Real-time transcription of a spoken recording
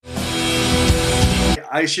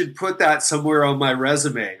I should put that somewhere on my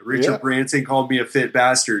resume. Richard Yeah. Branson called me a fit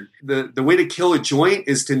bastard. The way to kill a joint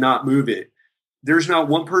is to not move it. There's not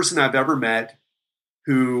one person I've ever met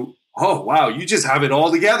who, oh, wow, you just have it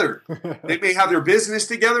all together. They may have their business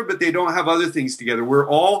together, but they don't have other things together. We're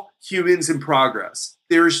all humans in progress.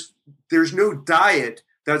 There's no diet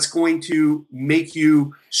that's going to make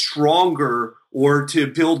you stronger or to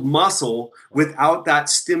build muscle without that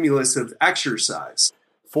stimulus of exercise.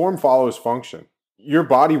 Form follows function. Your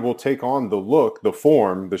body will take on the look, the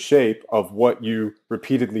form, the shape of what you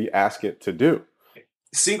repeatedly ask it to do.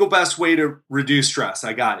 Single best way to reduce stress.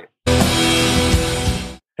 I got it.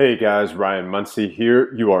 Hey guys, Ryan Muncie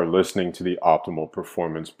here. You are listening to the Optimal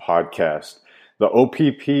Performance Podcast. The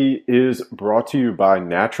OPP is brought to you by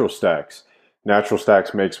Natural Stacks. Natural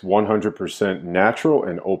Stacks makes 100% natural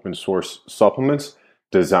and open source supplements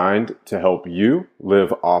designed to help you live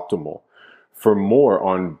optimal. For more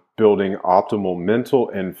on building optimal mental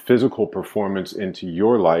and physical performance into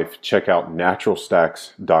your life, check out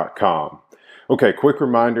naturalstacks.com. Okay, quick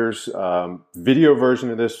reminders. Video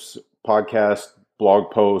version of this podcast,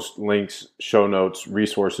 blog post, links, show notes,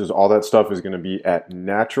 resources, all that stuff is going to be at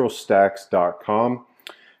naturalstacks.com.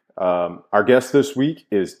 Our guest this week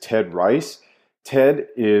is Ted Rice. Ted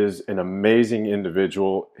is an amazing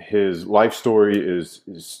individual. His life story is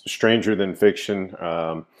stranger than fiction,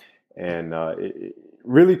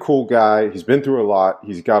 really cool guy. He's been through a lot.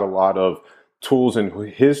 He's got a lot of tools in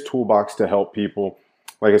his toolbox to help people.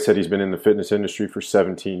 Like I said, he's been in the fitness industry for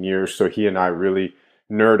 17 years, so he and I really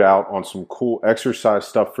nerd out on some cool exercise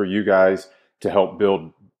stuff for you guys to help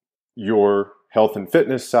build your health and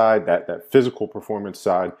fitness side, that physical performance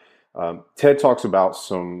side. Ted talks about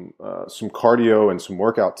some cardio and some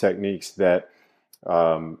workout techniques that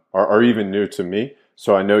are even new to me.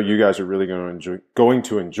 So I know you guys are really going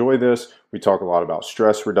to enjoy this. We talk a lot about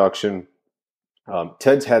stress reduction.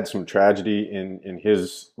 Ted's had some tragedy in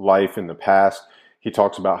his life in the past. He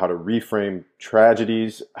talks about how to reframe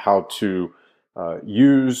tragedies, how to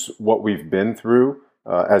use what we've been through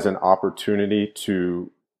as an opportunity to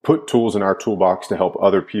put tools in our toolbox to help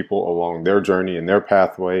other people along their journey and their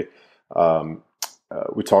pathway.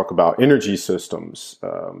 We talk about energy systems,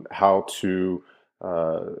 how to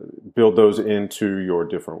build those into your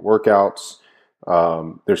different workouts.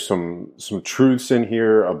 There's some truths in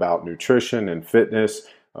here about nutrition and fitness.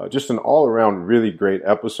 Just an all-around really great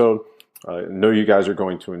episode. I know you guys are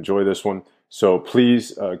going to enjoy this one. So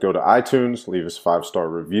please go to iTunes, leave us a 5-star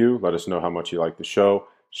review. Let us know how much you like the show.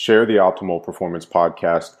 Share the Optimal Performance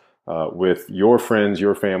Podcast with your friends,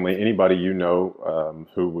 your family, anybody you know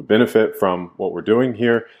who would benefit from what we're doing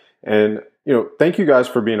here. And thank you guys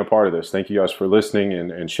for being a part of this. Thank you guys for listening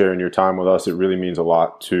and sharing your time with us. It really means a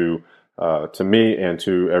lot to me and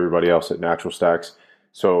to everybody else at Natural Stacks.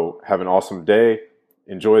 So have an awesome day.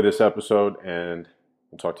 Enjoy this episode, and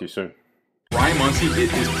we'll talk to you soon. Ryan Muncie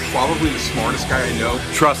is probably the smartest guy I know.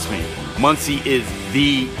 Trust me, Muncie is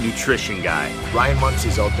the nutrition guy. Ryan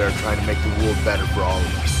Muncie's out there trying to make the world better for all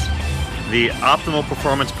of us. The Optimal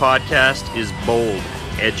Performance Podcast is bold,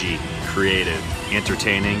 edgy, creative,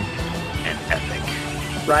 entertaining, and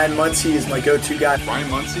epic. Ryan Muncie is my go-to guy.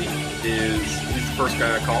 Ryan Muncie he's the first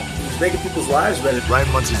guy I call. He's making people's lives better.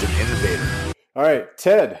 Ryan Muncie's an innovator. All right,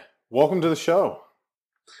 Ted, welcome to the show.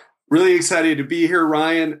 Really excited to be here,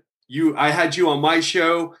 Ryan. I had you on my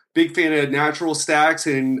show, big fan of Natural Stacks,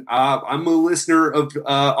 and I'm a listener of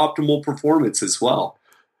Optimal Performance as well.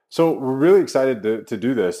 So we're really excited to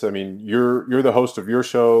do this. I mean, you're the host of your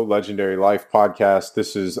show, Legendary Life Podcast.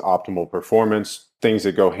 This is Optimal Performance, things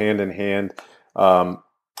that go hand in hand.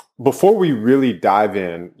 Before we really dive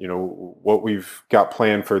in, what we've got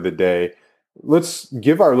planned for the day, let's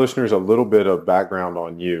give our listeners a little bit of background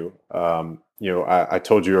on you. I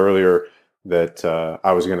told you earlier that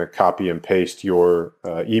I was going to copy and paste your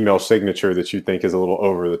email signature that you think is a little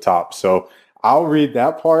over the top. So I'll read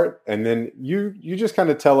that part, and then you just kind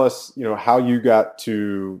of tell us, how you got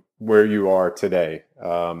to where you are today.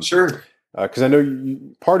 Sure. Because I know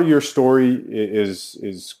part of your story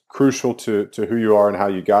is crucial to who you are and how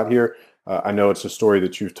you got here. I know it's a story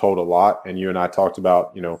that you've told a lot, and you and I talked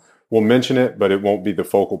about, we'll mention it, but it won't be the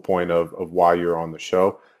focal point of why you're on the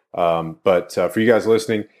show. But for you guys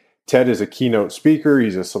listening, Ted is a keynote speaker.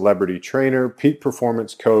 He's a celebrity trainer, peak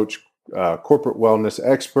performance coach, corporate wellness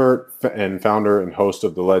expert, and founder and host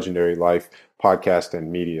of the Legendary Life podcast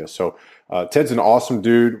and media. So Ted's an awesome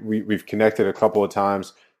dude. We've connected a couple of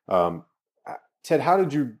times. Ted, how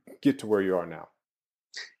did you get to where you are now?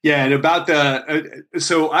 Yeah, and about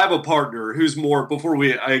so I have a partner who's more, before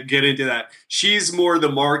I get into that, she's more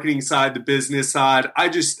the marketing side, the business side.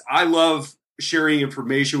 I love sharing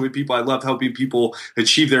information with people. I love helping people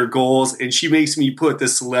achieve their goals. And she makes me put the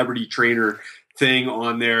celebrity trainer thing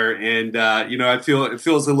on there. And, I feel it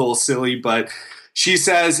feels a little silly, but she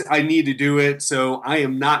says I need to do it. So I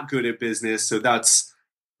am not good at business. So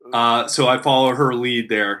so I follow her lead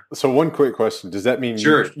there. So one quick question. Does that mean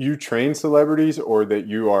you train celebrities or that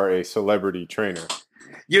you are a celebrity trainer?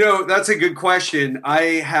 That's a good question. I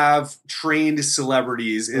have trained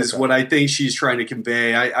celebrities is what I think she's trying to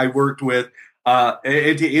convey. I worked with,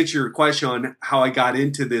 and to answer your question on how I got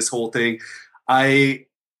into this whole thing, I've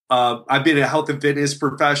been a health and fitness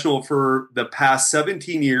professional for the past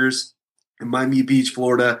 17 years in Miami Beach,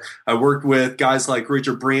 Florida. I worked with guys like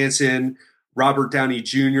Richard Branson, Robert Downey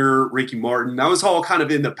Jr., Ricky Martin. That was all kind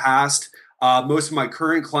of in the past. Most of my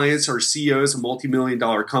current clients are CEOs of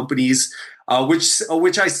multi-million-dollar companies,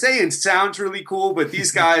 which I say and sounds really cool, but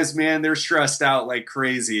these guys, man, they're stressed out like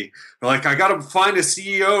crazy. They're like, I got to find a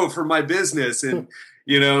CEO for my business, and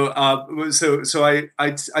so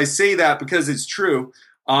I say that because it's true.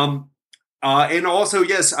 And also,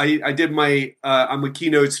 yes, I did I'm a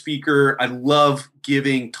keynote speaker. I love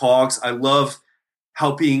giving talks. I love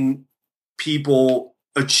helping people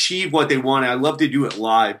achieve what they want. I love to do it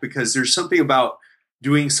live because there's something about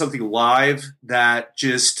doing something live that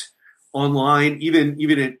just online,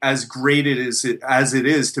 even as great as it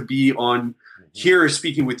is to be on here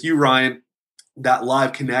speaking with you, Ryan, that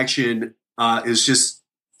live connection is just,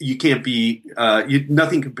 you can't be,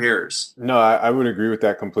 nothing compares. No, I would agree with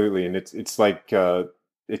that completely. And it's like,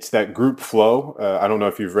 it's that group flow. I don't know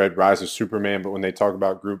if you've read Rise of Superman, but when they talk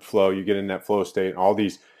about group flow, you get in that flow state and all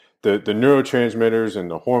these, the neurotransmitters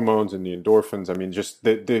and the hormones and the endorphins. I mean, just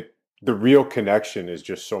the real connection is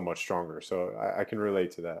just so much stronger. So I can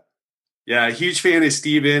relate to that. Yeah, huge fan of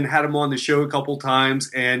Steven. Had him on the show a couple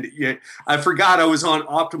times, and I forgot I was on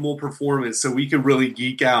Optimal Performance, so we could really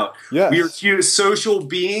geek out. Yes. We are huge social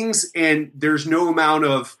beings, and there's no amount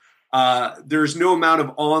of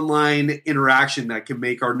online interaction that can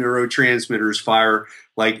make our neurotransmitters fire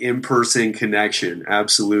like in-person connection.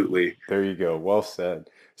 Absolutely. There you go. Well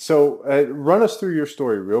said. So run us through your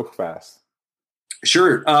story real fast.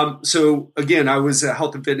 Sure. So again, I was am a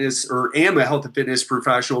health and fitness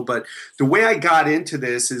professional, but the way I got into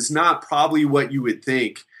this is not probably what you would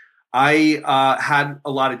think. I had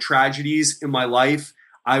a lot of tragedies in my life.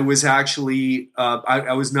 I was actually,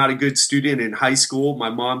 I was not a good student in high school. My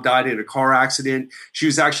mom died in a car accident. She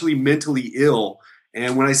was actually mentally ill.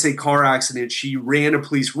 And when I say car accident, she ran a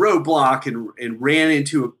police roadblock and ran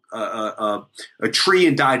into a tree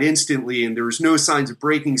and died instantly. And there was no signs of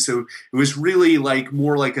braking. So it was really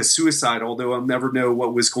more like a suicide, although I'll never know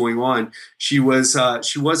what was going on. She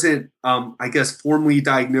wasn't, I guess, formally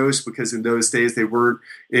diagnosed because in those days they weren't,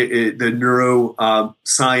 the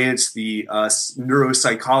neuroscience, the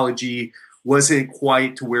neuropsychology wasn't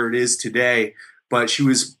quite to where it is today, but she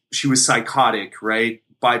was psychotic, right?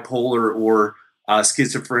 Bipolar or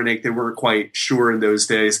schizophrenic. They weren't quite sure in those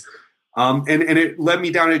days. And it led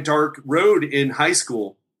me down a dark road in high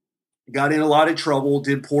school. Got in a lot of trouble,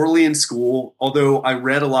 did poorly in school, although I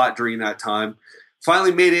read a lot during that time.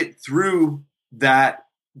 Finally made it through that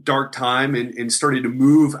dark time and started to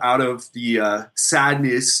move out of the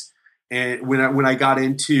sadness. And when I got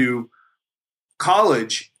into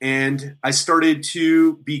college, and I started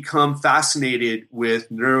to become fascinated with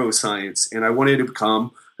neuroscience, and I wanted to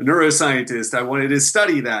become a neuroscientist. I wanted to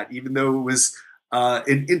study that, even though it was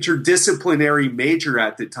an interdisciplinary major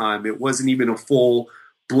at the time. It wasn't even a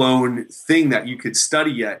full-blown thing that you could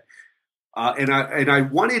study yet. And I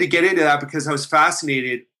wanted to get into that because I was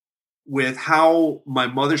fascinated with how my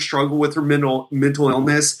mother struggled with her mental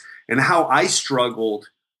illness and how I struggled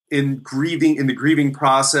in the grieving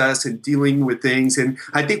process and dealing with things. And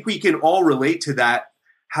I think we can all relate to that,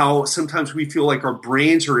 how sometimes we feel like our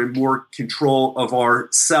brains are in more control of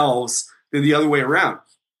ourselves than the other way around.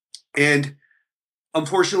 And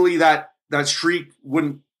unfortunately, that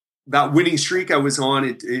winning streak I was on,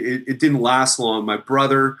 it didn't last long. My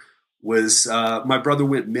brother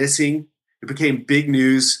went missing. It became big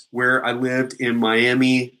news where I lived in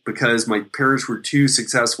Miami because my parents were two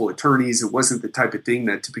successful attorneys. It wasn't the type of thing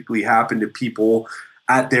that typically happened to people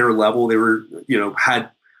at their level. They were, had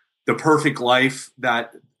the perfect life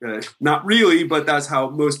that, not really, but that's how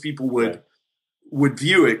most people would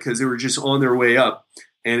view it because they were just on their way up.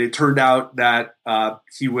 And it turned out that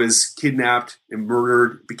he was kidnapped and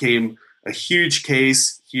murdered. It became a huge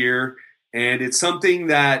case here. And it's something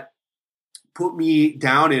that put me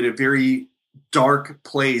down in a very dark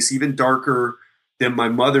place, even darker than my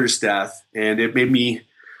mother's death. And it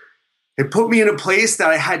put me in a place that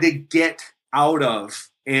I had to get out of.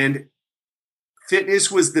 And fitness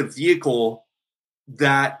was the vehicle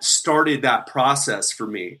that started that process for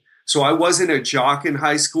me. So I wasn't a jock in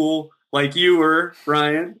high school like you were,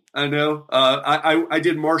 Brian. I know. I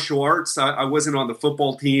did martial arts. I wasn't on the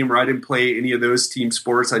football team, or I didn't play any of those team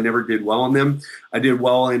sports. I never did well in them. I did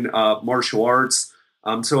well in martial arts.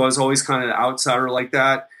 So I was always kind of an outsider like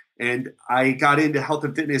that. And I got into health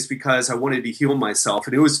and fitness because I wanted to heal myself.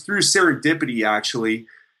 And it was through serendipity, actually,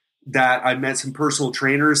 that I met some personal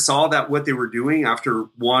trainers, saw that what they were doing after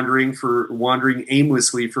wandering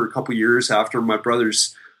aimlessly for a couple years after my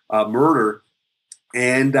brother's murder.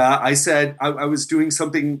 And I said I was doing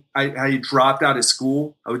something. I dropped out of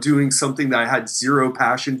school. I was doing something that I had zero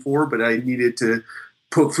passion for, but I needed to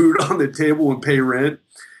put food on the table and pay rent.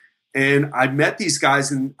 And I met these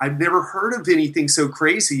guys, and I've never heard of anything so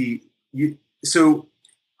crazy. So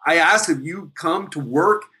I asked them, you come to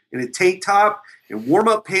work in a tank top and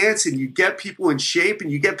warm-up pants, and you get people in shape, and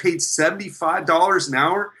you get paid $75 an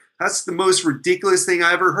hour? That's the most ridiculous thing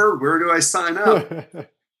I ever heard. Where do I sign up?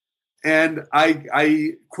 And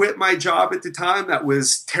I quit my job at the time. That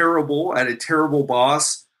was terrible. I had a terrible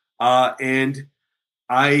boss. And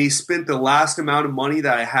I spent the last amount of money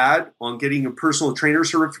that I had on getting a personal trainer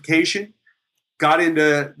certification, got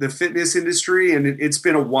into the fitness industry, and it's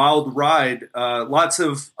been a wild ride. Lots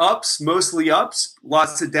of ups, mostly ups,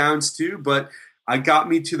 lots of downs too. But I got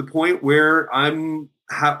me to the point where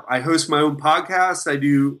I host my own podcast. I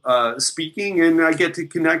do speaking, and I get to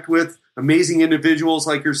connect with amazing individuals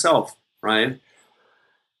like yourself, Ryan.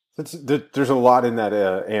 There's a lot in that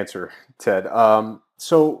answer, Ted.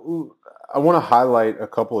 So I want to highlight a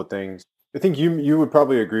couple of things. I think you would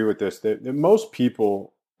probably agree with this, that most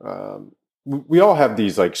people, we all have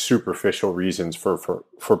these like superficial reasons for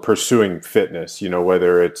pursuing fitness,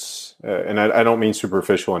 whether it's, and I don't mean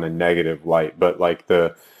superficial in a negative light, but like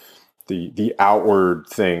the outward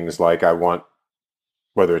things, like I want,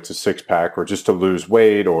 whether it's a six pack or just to lose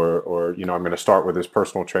weight, or I'm going to start with this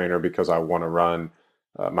personal trainer because I want to run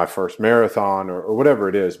my first marathon or whatever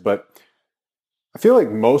it is. But I feel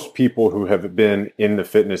like most people who have been in the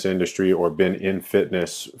fitness industry or been in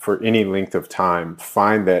fitness for any length of time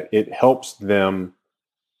find that it helps them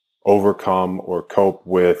overcome or cope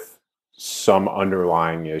with some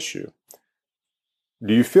underlying issue.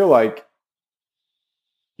 Do you feel like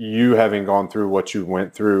you, having gone through what you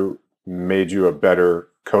went through, made you a better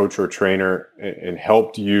coach or trainer and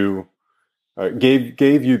helped you,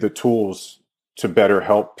 gave you the tools to better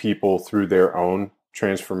help people through their own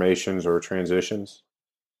transformations or transitions?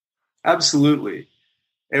 Absolutely.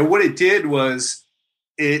 And what it did was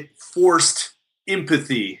it forced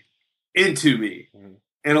empathy into me. Mm-hmm.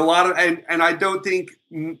 And and I don't think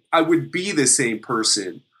I would be the same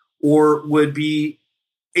person or would be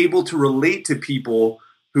able to relate to people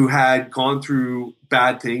who had gone through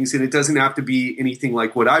bad things. And it doesn't have to be anything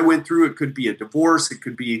like what I went through. It could be a divorce. It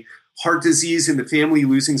could be heart disease in the family,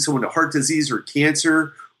 losing someone to heart disease or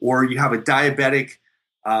cancer, or you have a diabetic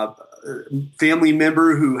family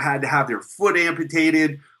member who had to have their foot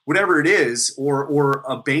amputated, whatever it is, or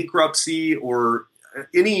a bankruptcy or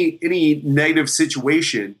any negative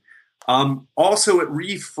situation. Also, it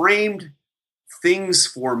reframed things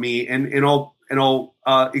for me, and I'll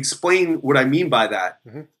explain what I mean by that.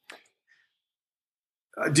 Mm-hmm.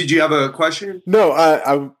 Did you have a question? No,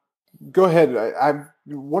 I go ahead. I'm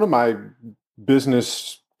one of my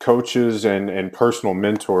business coaches and personal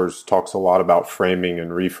mentors talks a lot about framing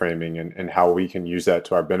and reframing and how we can use that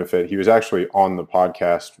to our benefit. He was actually on the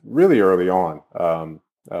podcast really early on.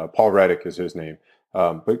 Paul Reddick is his name.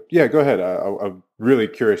 But yeah, go ahead. I'm really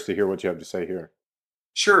curious to hear what you have to say here.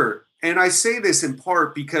 Sure. And I say this in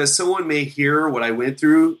part because someone may hear what I went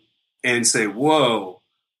through and say, whoa,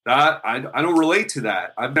 that I don't relate to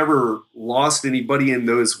that. I've never lost anybody in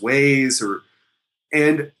those ways,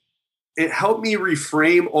 and it helped me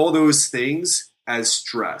reframe all those things as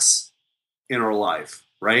stress in our life,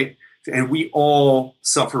 right? And we all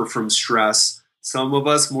suffer from stress, some of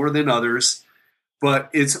us more than others, but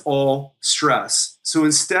it's all stress. So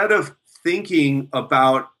instead of thinking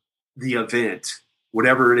about the event,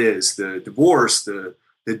 whatever it is, the divorce, the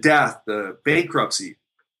death, the bankruptcy,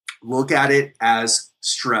 look at it as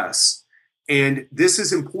stress. And this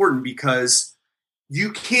is important because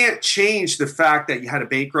you can't change the fact that you had a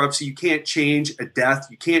bankruptcy. You can't change a death.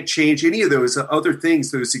 You can't change any of those other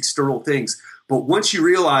things, those external things. But once you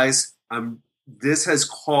realize this has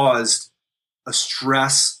caused a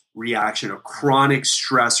stress reaction, a chronic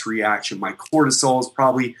stress reaction. My cortisol is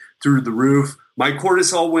probably through the roof. My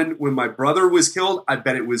cortisol when my brother was killed, I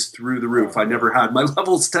bet it was through the roof. I never had my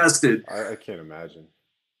levels tested. I can't imagine.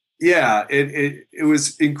 Yeah, it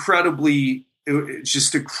was incredibly it's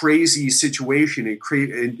just a crazy situation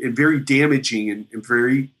and very damaging and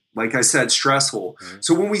very, like I said, stressful. Mm-hmm.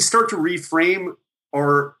 So when we start to reframe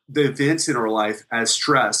the events in our life as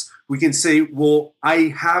stress, we can say, well,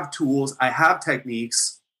 I have tools, I have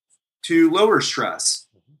techniques to lower stress.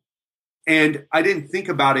 Mm-hmm. And I didn't think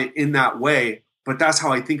about it in that way, but that's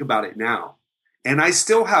how I think about it now. And I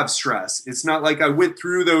still have stress. It's not like I went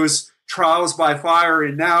through those trials by fire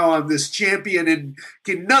and now I'm this champion and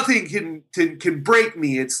nothing can break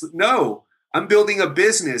me. No, I'm building a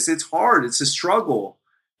business. It's hard. It's a struggle.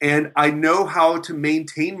 And I know how to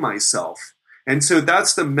maintain myself. And so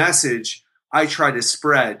that's the message I try to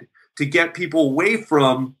spread, to get people away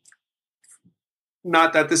from,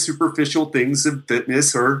 not that the superficial things of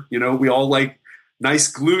fitness are, we all like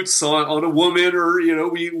nice glutes on a woman, or,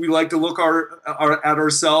 we like to look at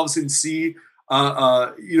ourselves and see,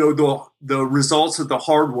 the results of the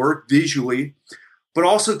hard work visually, but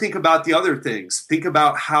also think about the other things. Think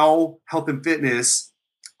about how health and fitness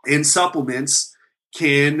and supplements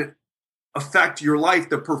can affect your life,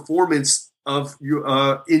 the performance of you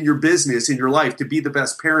in your business, in your life, to be the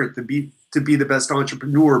best parent, to be the best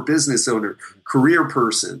entrepreneur, business owner, career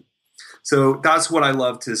person. So that's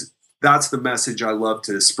the message I love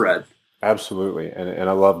to spread. Absolutely. And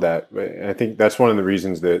I love that. And I think that's one of the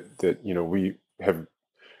reasons that we have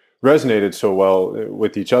resonated so well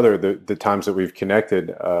with each other, the times that we've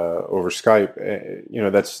connected over Skype.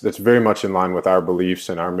 That's very much in line with our beliefs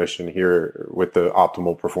and our mission here with the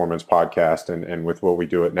Optimal Performance Podcast and with what we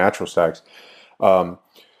do at Natural Stacks.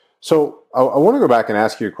 So I want to go back and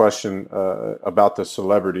ask you a question about the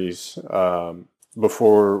celebrities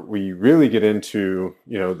before we really get into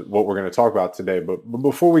what we're going to talk about today. But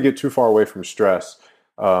before we get too far away from stress,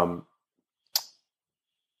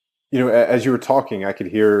 as you were talking, I could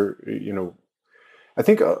hear, I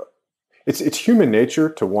think it's human nature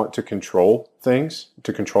to want to control things,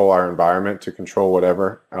 to control our environment, to control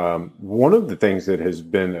whatever. One of the things that has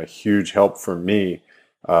been a huge help for me,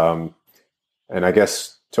 and I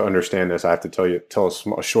guess to understand this, I have to tell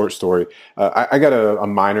a short story. I got a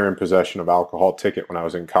minor in possession of alcohol ticket when I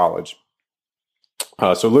was in college.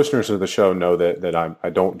 So listeners of the show know that I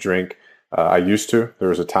don't drink. I used to. There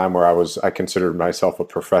was a time where I considered myself a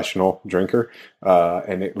professional drinker,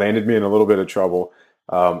 and it landed me in a little bit of trouble.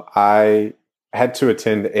 I had to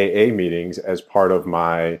attend AA meetings as part of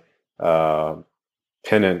my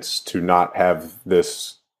penance to not have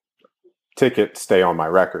this ticket stay on my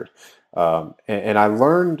record. And I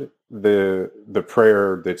learned the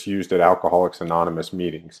prayer that's used at Alcoholics Anonymous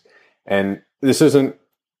meetings. And this isn't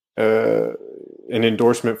an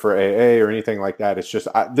endorsement for AA or anything like that. It's just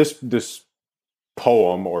this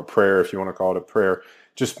poem or prayer, if you want to call it a prayer,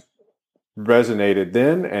 just resonated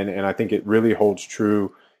then. And I think it really holds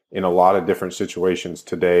true in a lot of different situations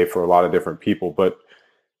today for a lot of different people. But,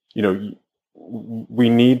 we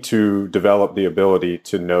need to develop the ability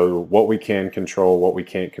to know what we can control, what we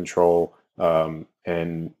can't control.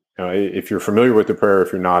 And if you're familiar with the prayer,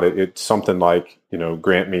 if you're not, it's something like,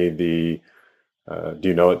 grant me the, do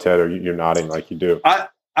you know it, Ted, or you're nodding like you do?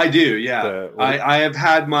 I do. Yeah. I have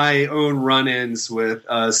had my own run-ins with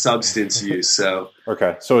substance use. So,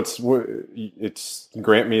 okay. So it's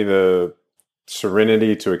grant me the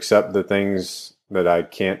serenity to accept the things that I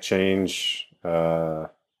can't change, the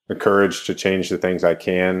courage to change the things I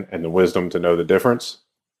can, and the wisdom to know the difference.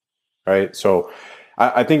 Right. So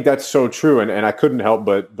I think that's so true. And I couldn't help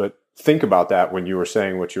but think about that when you were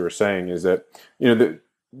saying what you were saying, is that,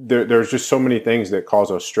 there's just so many things that cause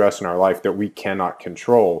us stress in our life that we cannot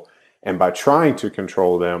control. And by trying to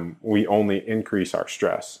control them, we only increase our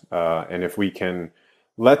stress. And if we can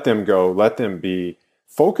let them go, let them be,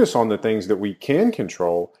 focus on the things that we can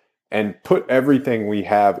control and put everything we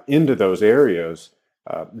have into those areas,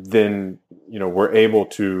 then, we're able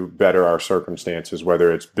to better our circumstances, whether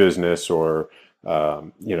it's business or,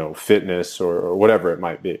 fitness or whatever it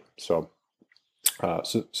might be. So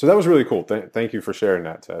that was really cool. Thank you for sharing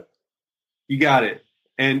that, Ted. You got it.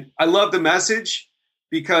 And I love the message,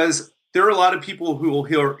 because there are a lot of people who will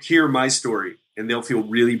hear my story and they'll feel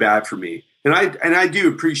really bad for me. And I do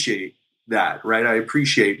appreciate that, right? I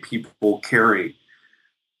appreciate people caring.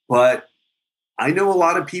 But I know a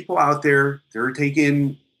lot of people out there, they're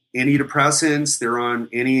taking antidepressants, they're on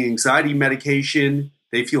anti-anxiety medication,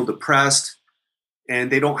 they feel depressed,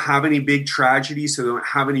 and they don't have any big tragedy, so they don't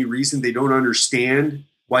have any reason, they don't understand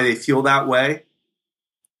why they feel that way.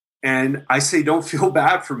 And I say, don't feel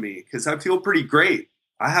bad for me, because I feel pretty great.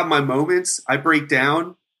 I have my moments. I break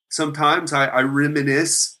down. Sometimes I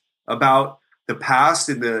reminisce about the past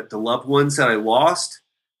and the loved ones that I lost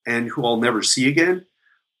and who I'll never see again.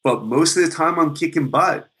 But most of the time I'm kicking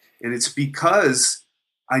butt. And it's because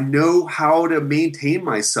I know how to maintain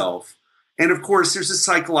myself. And of course, there's a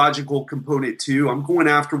psychological component too. I'm going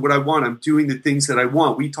after what I want. I'm doing the things that I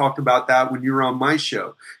want. We talked about that when you were on my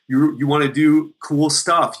show. You want to do cool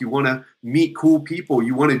stuff. You want to meet cool people.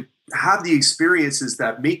 You want to have the experiences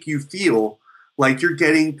that make you feel like you're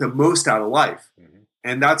getting the most out of life. Mm-hmm.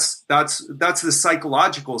 And that's the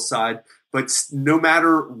psychological side. But no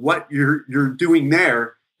matter what you're doing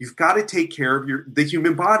there, you've got to take care of the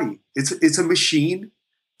human body. It's a machine,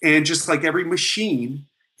 and just like every machine,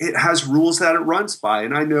 it has rules that it runs by.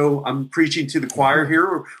 And I know I'm preaching to the choir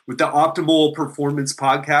here with the Optimal Performance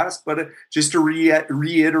podcast, but just to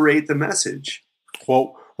reiterate the message.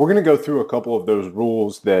 Well, we're going to go through a couple of those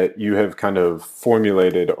rules that you have kind of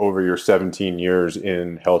formulated over your 17 years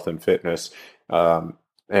in health and fitness. And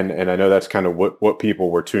I know that's kind of what people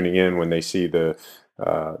were tuning in when they see the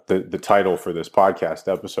title for this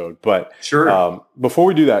podcast episode. But sure. Before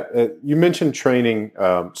we do that, you mentioned training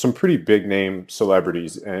some pretty big name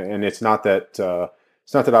celebrities, and it's not that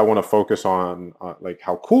I want to focus on like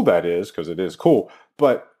how cool that is, because it is cool,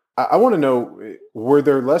 but I want to know, were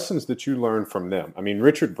there lessons that you learned from them? I mean,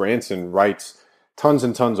 Richard Branson writes tons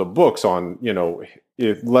and tons of books on,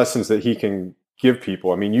 lessons that he can give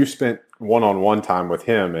people. I mean, you spent one-on-one time with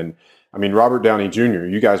him, and I mean, Robert Downey Jr.,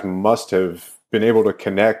 you guys must have been able to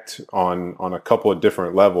connect on a couple of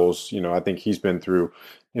different levels. I think he's been through,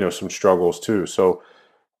 some struggles too. So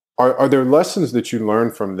are there lessons that you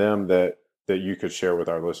learned from them that you could share with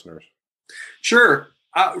our listeners? Sure.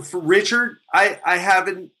 For Richard, I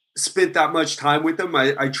haven't spent that much time with him.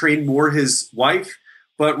 I trained more his wife,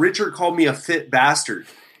 but Richard called me a fit bastard.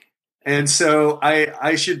 And so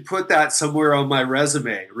I should put that somewhere on my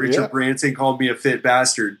resume. Richard Branson called me a fit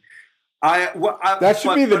bastard. That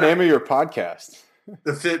should be the name of your podcast.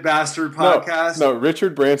 The Fit Bastard podcast? No,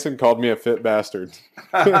 Richard Branson called me a fit bastard.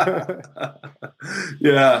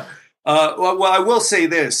 Yeah. Well, I will say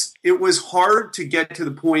this. It was hard to get to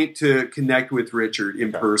the point to connect with Richard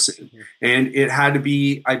in person. And it had to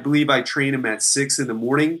be, I believe I trained him at 6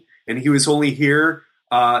 a.m, and he was only here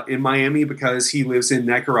in Miami because he lives in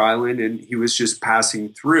Necker Island, and he was just passing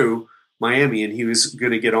through Miami, and he was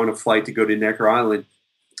going to get on a flight to go to Necker Island.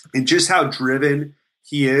 And just how driven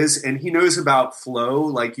he is, and he knows about flow,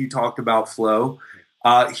 like you talked about flow.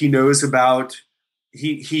 He knows about,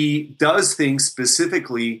 he does things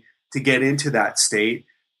specifically to get into that state,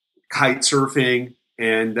 kite surfing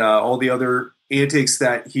and all the other antics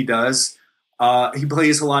that he does. He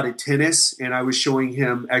plays a lot of tennis, and I was showing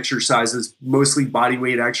him exercises, mostly body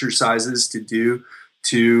weight exercises to do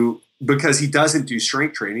because he doesn't do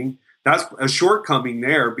strength training. That's a shortcoming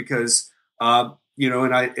there because,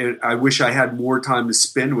 and I wish I had more time to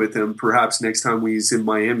spend with him. Perhaps next time he's in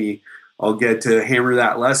Miami, I'll get to hammer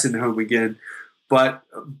that lesson home again. But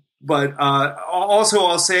also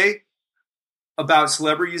I'll say about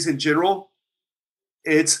celebrities in general,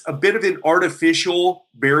 it's a bit of an artificial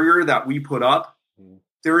barrier that we put up.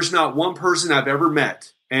 There is not one person I've ever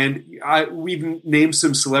met, and we've named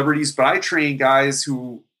some celebrities, but I train guys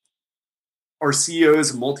who are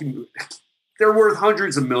CEOs of they're worth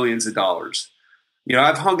hundreds of millions of dollars.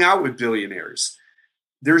 I've hung out with billionaires.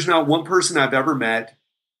 There's not one person I've ever met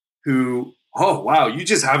who, oh, wow, you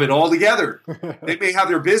just have it all together. They may have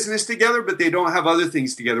their business together, but they don't have other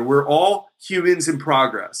things together. We're all humans in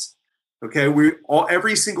progress. Okay,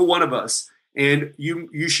 every single one of us. And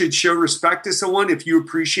you should show respect to someone if you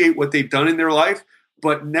appreciate what they've done in their life,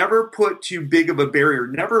 but never put too big of a barrier.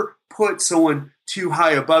 Never put someone too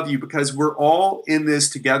high above you, because we're all in this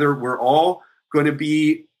together. We're all going to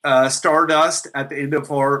be stardust at the end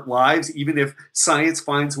of our lives, even if science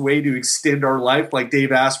finds a way to extend our life, like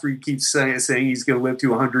Dave Asprey keeps saying he's going to live to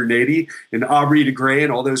 180, and Aubrey de Grey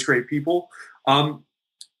and all those great people. And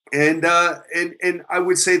I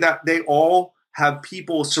would say that they all have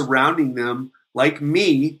people surrounding them like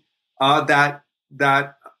me that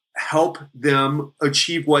help them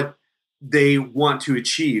achieve what they want to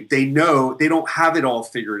achieve. They know they don't have it all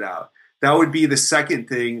figured out. That would be the second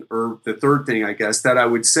thing, or the third thing, I guess, that I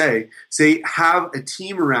would say. Say have a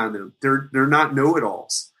team around them. They're not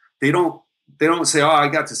know-it-alls. They don't say, oh, I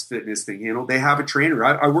got this fitness thing handled. They have a trainer.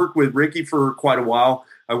 I worked with Ricky for quite a while.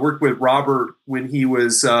 I worked with Robert when he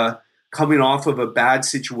was coming off of a bad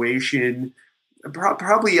situation.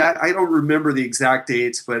 Probably, I don't remember the exact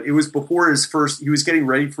dates, but it was before he was getting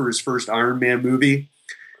ready for his first Iron Man movie.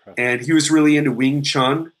 And he was really into Wing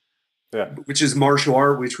Chun. Yeah. Which is martial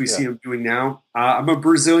art, which we see him doing now. I'm a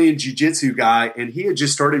Brazilian jiu-jitsu guy, and he had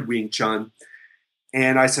just started Wing Chun.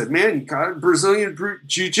 And I said, man, you got Brazilian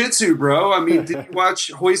jiu-jitsu, bro. I mean, did you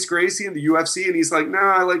watch Royce Gracie in the UFC? And he's like, no,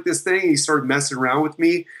 I like this thing. And he started messing around with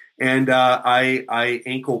me. and I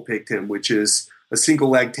ankle picked him, which is a single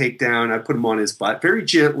leg takedown. I put him on his butt very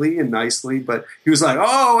gently and nicely, but he was like,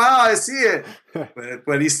 "Oh wow, I see it,"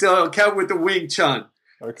 but he still kept with the Wing Chun.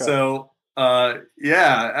 Okay. So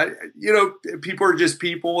people are just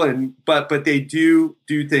people, but they do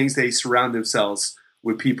things. They surround themselves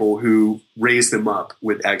with people who raise them up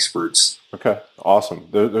with experts. Okay, awesome.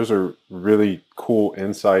 Those are really cool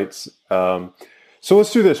insights. So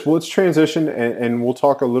let's do this. Well, let's transition, and we'll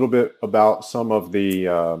talk a little bit about some of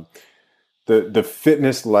the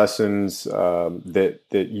fitness lessons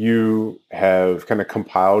that you have kind of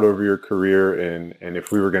compiled over your career, and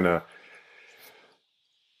if we were going to,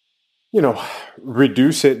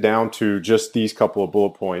 reduce it down to just these couple of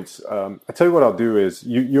bullet points. I tell you what I'll do is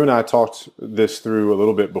you and I talked this through a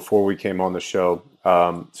little bit before we came on the show.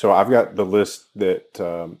 So I've got the list that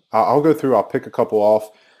I'll go through. I'll pick a couple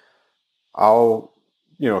off. I'll,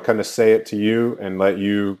 kind of say it to you and let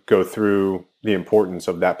you go through the importance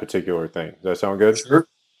of that particular thing. Does that sound good? Sure.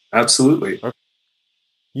 Absolutely. Okay.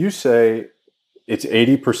 You say it's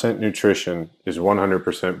 80% nutrition is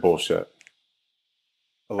 100% bullshit.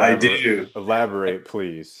 I do. Elaborate,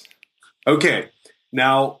 please. Okay.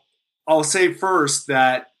 Now, I'll say first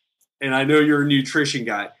that, and I know you're a nutrition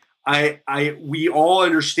guy, we all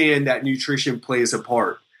understand that nutrition plays a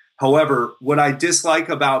part. However, what I dislike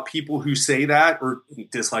about people who say that, or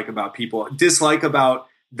dislike about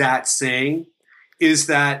that saying, is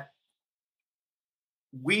that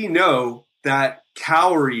we know that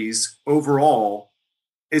calories overall,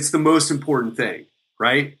 it's the most important thing,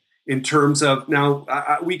 right? In terms of, now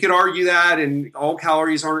we could argue that, and all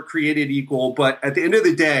calories aren't created equal, but at the end of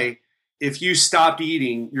the day, if you stopped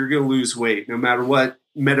eating, you're going to lose weight no matter what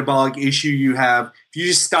metabolic issue you have. If you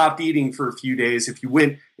just stopped eating for a few days, if you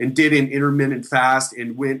went and did an intermittent fast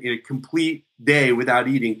and went in a complete day without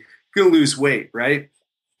eating, you're going to lose weight, right?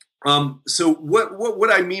 So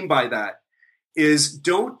what I mean by that is,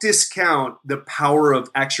 don't discount the power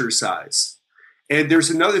of exercise. And there's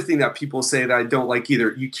another thing that people say that I don't like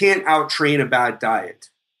either. You can't out-train a bad diet,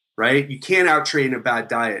 right? You can't out-train a bad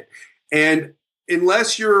diet. And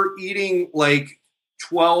unless you're eating like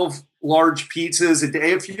 12 large pizzas a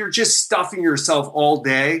day, if you're just stuffing yourself all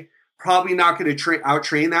day, probably not going to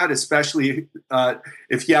out-train that, especially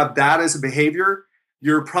if you have that as a behavior.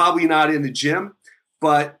 You're probably not in the gym.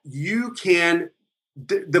 But you can,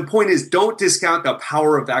 the point is, don't discount the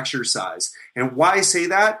power of exercise. And why I say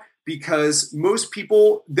that? Because most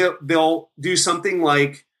people, they'll do something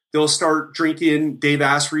like they'll start drinking Dave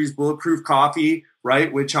Asprey's Bulletproof coffee,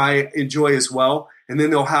 right, which I enjoy as well. And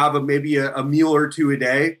then they'll have maybe a meal or two a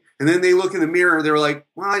day. And then they look in the mirror and they're like,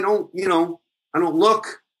 well, I don't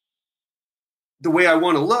look the way I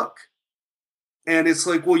want to look. And it's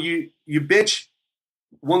like, well, you bench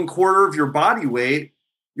 1/4 of your body weight.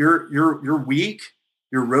 You're weak.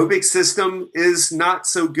 Your aerobic system is not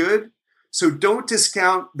so good. So don't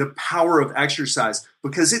discount the power of exercise,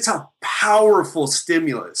 because it's a powerful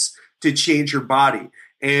stimulus to change your body.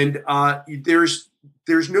 And there's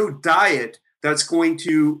no diet that's going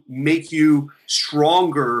to make you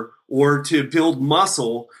stronger or to build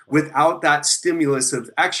muscle without that stimulus of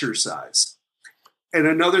exercise. And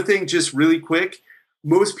another thing, just really quick,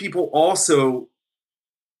 most people also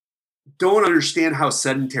don't understand how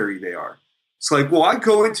sedentary they are. It's like, well, I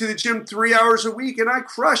go into the gym 3 hours a week and I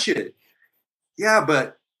crush it. Yeah,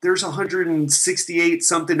 but there's 168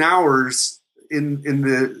 something hours in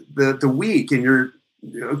the week, and you're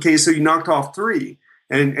okay. So you knocked off 3,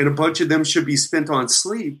 and a bunch of them should be spent on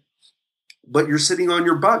sleep, but you're sitting on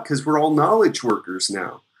your butt because we're all knowledge workers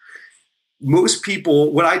now. Most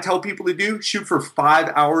people, what I tell people to do, shoot for 5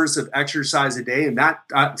 hours of exercise a day, and that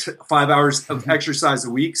 5 hours of exercise a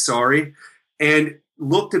week. And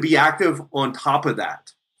look to be active on top of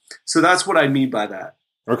that. So that's what I mean by that.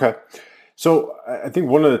 Okay. So I think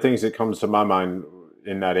one of the things that comes to my mind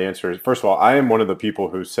in that answer is, first of all, I am one of the people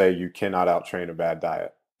who say you cannot out-train a bad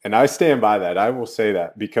diet. And I stand by that. I will say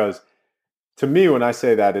that, because to me, when I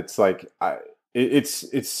say that, it's like,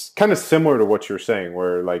 it's kind of similar to what you're saying,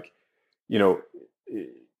 where like,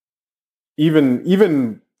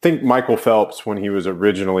 even think Michael Phelps, when he was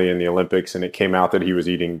originally in the Olympics and it came out that he was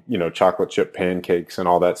eating, chocolate chip pancakes and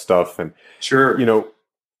all that stuff. And sure,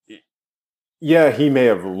 yeah, he may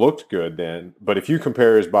have looked good then, but if you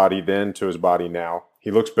compare his body then to his body now,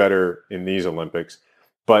 he looks better in these Olympics.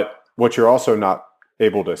 But what you're also not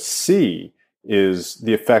able to see is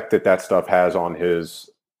the effect that stuff has on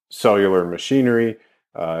his cellular machinery,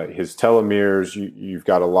 his telomeres. You've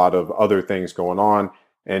got a lot of other things going on,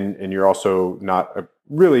 and you're also not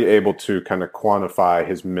really able to kind of quantify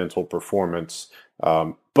his mental performance.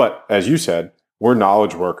 But as you said, we're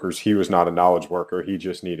knowledge workers. He was not a knowledge worker. He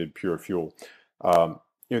just needed pure fuel.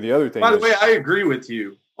 The other thing. By the way, I agree with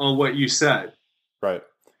you on what you said. Right.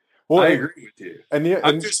 Well, I agree with you.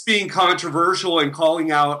 I'm just being controversial and calling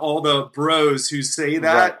out all the bros who say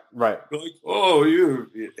that. Right. Like, oh,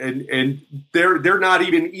 and they're not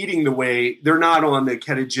even eating the way, they're not on the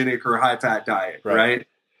ketogenic or high fat diet, right?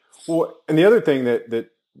 Well, and the other thing that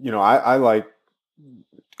I like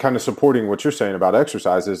kind of supporting what you're saying about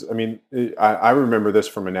exercise is, I remember this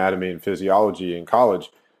from anatomy and physiology in college.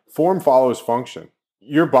 Form follows function.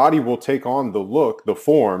 Your body will take on the look, the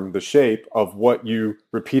form, the shape of what you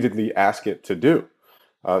repeatedly ask it to do.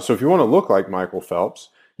 So if you want to look like Michael Phelps,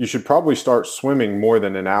 you should probably start swimming more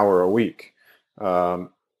than an hour a week.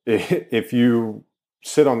 If you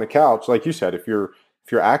sit on the couch, like you said, if you're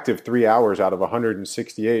active 3 hours out of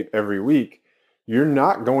 168 every week, you're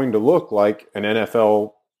not going to look like an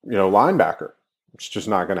NFL, linebacker. It's just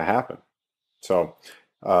not going to happen. So,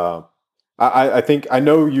 I think I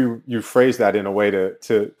know you phrase that in a way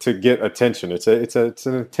to get attention. It's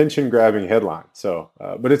an attention grabbing headline. So,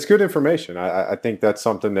 but it's good information. I think that's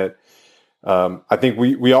something that I think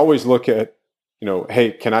we always look at.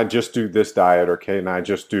 Hey, can I just do this diet or can I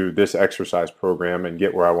just do this exercise program and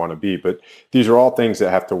get where I want to be? But these are all things that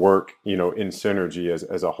have to work, in synergy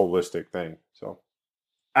as a holistic thing. So.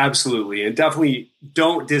 Absolutely. And definitely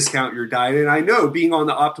don't discount your diet. And I know, being on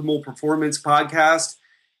the Optimal Performance podcast,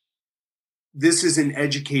 this is an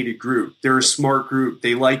educated group. They're a smart group.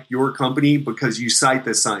 They like your company because you cite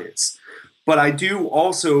the science. But I do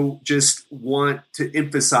also just want to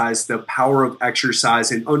emphasize the power of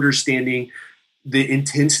exercise and understanding the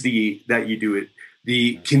intensity that you do it,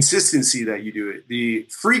 the consistency that you do it, the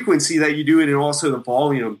frequency that you do it, and also the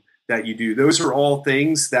volume that you do. Those are all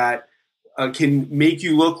things that can make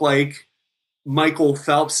you look like Michael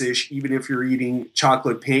Phelps-ish, even if you're eating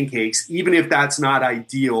chocolate pancakes, even if that's not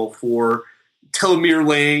ideal for telomere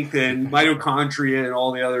length and mitochondria and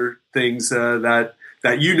all the other things that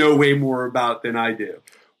you know way more about than I do.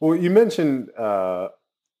 Well, you mentioned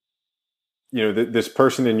this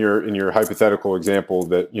person in your hypothetical example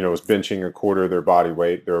that was benching a quarter of their body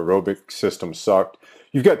weight. Their aerobic system sucked.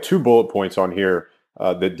 You've got 2 bullet points on here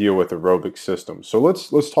that deal with aerobic system. So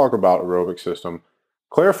let's talk about aerobic system.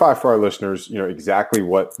 Clarify for our listeners, exactly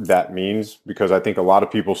what that means, because I think a lot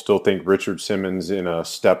of people still think Richard Simmons in a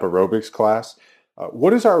step aerobics class.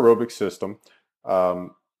 What is our aerobic system?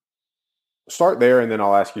 Start there, and then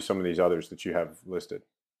I'll ask you some of these others that you have listed.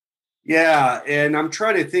 Yeah, and I'm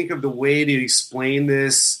trying to think of the way to explain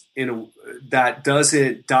this that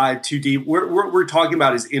doesn't dive too deep. We're talking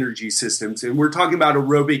about is energy systems, and we're talking about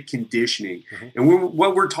aerobic conditioning. Mm-hmm. And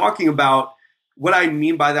what we're talking about, what I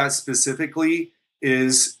mean by that specifically,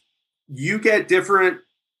 is you get different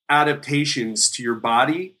adaptations to your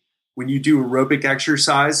body when you do aerobic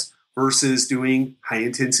exercise versus doing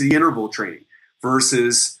high-intensity interval training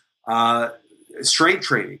versus strength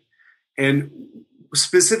training. And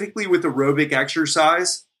specifically with aerobic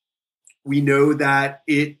exercise, we know that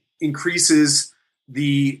it increases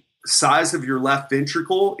the size of your left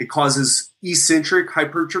ventricle. It causes eccentric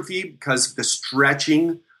hypertrophy because of the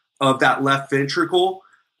stretching of that left ventricle.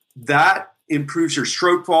 That improves your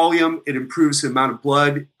stroke volume. It improves the amount of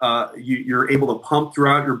blood you're able to pump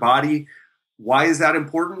throughout your body. Why is that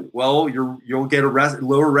important? Well, you'll get a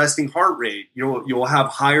lower resting heart rate. You'll have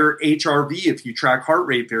higher HRV if you track heart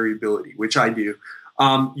rate variability, which I do.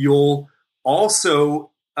 You'll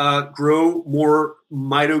also grow more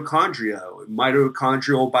mitochondrial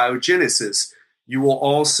biogenesis. You will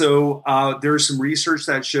also, there's some research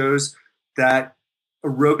that shows that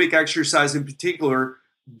aerobic exercise in particular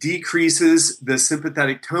decreases the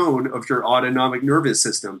sympathetic tone of your autonomic nervous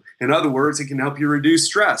system. In other words, it can help you reduce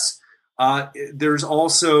stress. There's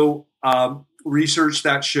also research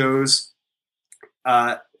that shows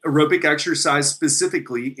aerobic exercise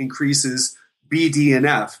specifically increases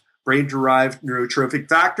BDNF, brain-derived neurotrophic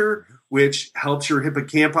factor, which helps your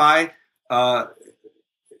hippocampi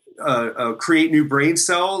create new brain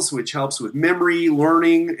cells, which helps with memory,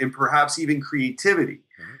 learning, and perhaps even creativity.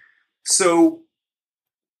 Mm-hmm. So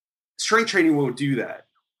strength training won't do that.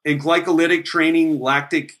 And glycolytic training,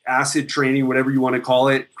 lactic acid training, whatever you want to call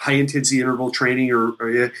it, high-intensity interval training,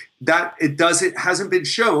 or that hasn't been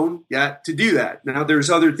shown yet to do that. Now, there's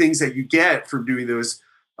other things that you get from doing those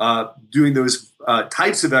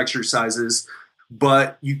types of exercises,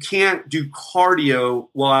 but you can't do cardio.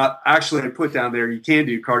 Well, actually, I put down there you can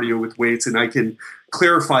do cardio with weights, and I can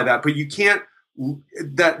clarify that. But you can't.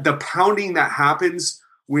 The pounding that happens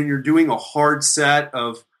when you're doing a hard set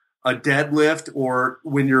of a deadlift or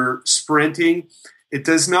when you're sprinting, it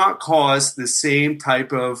does not cause the same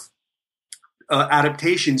type of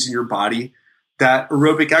adaptations in your body that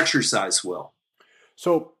aerobic exercise will.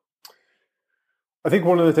 So I think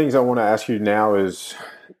one of the things I want to ask you now is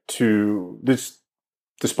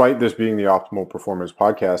despite this being the Optimal Performance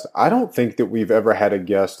Podcast, I don't think that we've ever had a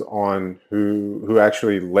guest on who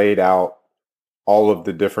actually laid out all of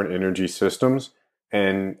the different energy systems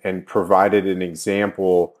and provided an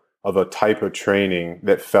example of a type of training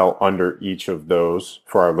that fell under each of those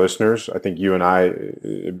for our listeners. I think you and I,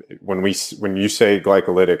 when you say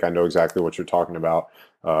glycolytic, I know exactly what you're talking about,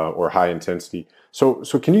 or high intensity. So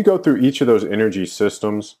can you go through each of those energy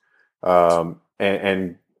systems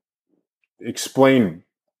and explain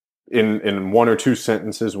in one or two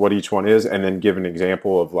sentences what each one is, and then give an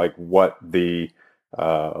example of like what the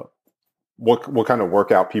what kind of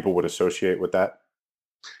workout people would associate with that?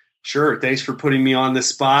 Sure. Thanks for putting me on the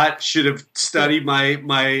spot. Should have studied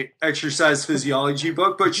my exercise physiology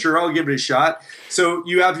book, but sure, I'll give it a shot. So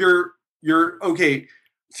you have your okay.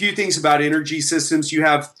 Few things about energy systems. You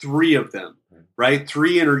have three of them, right?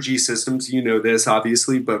 Three energy systems. You know this,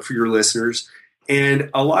 obviously, but for your listeners. And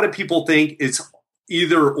a lot of people think it's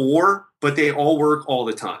either or, but they all work all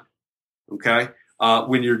the time, okay?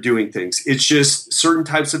 When you're doing things. It's just certain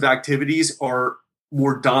types of activities are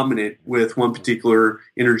more dominant with one particular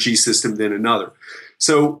energy system than another.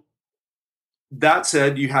 So that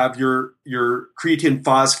said, you have your creatine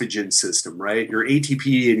phosphagen system, right? Your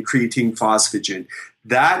ATP and creatine phosphagen.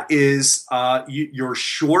 That is your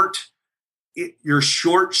short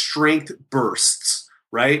strength bursts,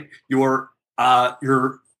 right? Your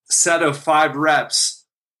set of 5 reps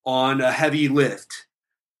on a heavy lift.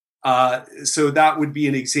 So that would be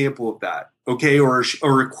an example of that, okay? Or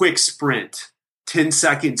a quick sprint,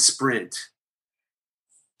 10-second sprint.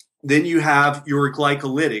 Then you have your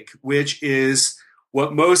glycolytic, which is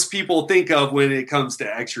what most people think of when it comes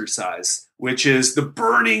to exercise, which is the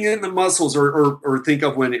burning in the muscles, or think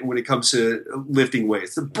of when it comes to lifting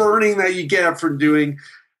weights, the burning that you get from doing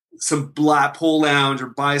some lat pull downs or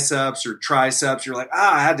biceps or triceps. You're like,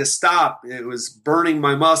 I had to stop. It was burning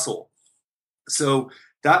my muscle. So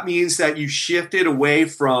that means that you shifted away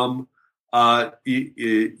from,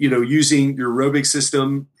 using your aerobic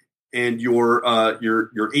system and your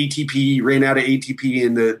ATP, ran out of ATP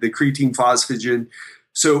and the creatine phosphagen.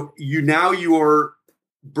 So you are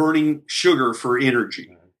burning sugar for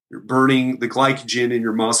energy. You're burning the glycogen in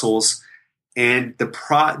your muscles, and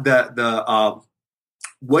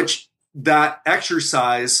that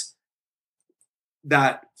exercise,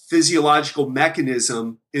 that physiological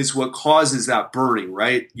mechanism is what causes that burning,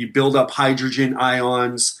 right? You build up hydrogen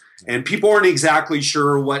ions, and people aren't exactly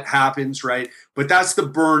sure what happens, right? But that's the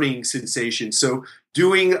burning sensation. So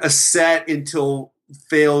doing a set until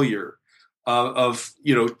failure of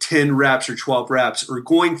 10 reps or 12 reps,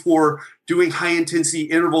 or doing high intensity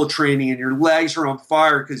interval training and your legs are on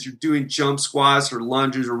fire because you're doing jump squats or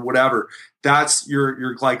lunges or whatever, that's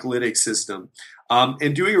your glycolytic system.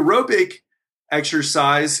 And doing aerobic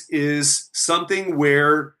exercise is something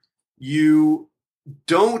where your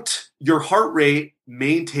heart rate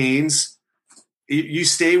maintains, you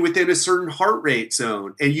stay within a certain heart rate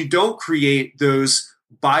zone, and you don't create those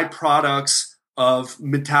byproducts of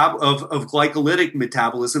glycolytic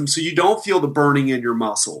metabolism, so you don't feel the burning in your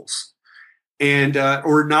muscles, and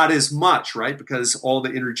or not as much, right? Because all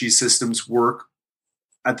the energy systems work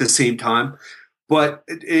at the same time. But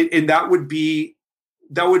that would be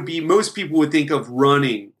most people would think of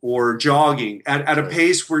running or jogging at a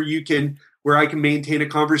pace where I can maintain a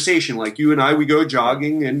conversation. Like you and I, we go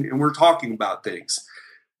jogging and we're talking about things.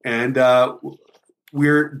 And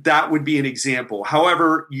that would be an example.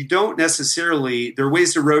 However, you don't necessarily, there are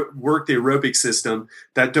ways to work the aerobic system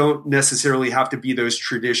that don't necessarily have to be those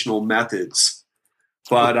traditional methods.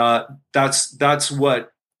 But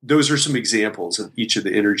those are some examples of each of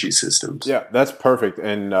the energy systems. Yeah, that's perfect.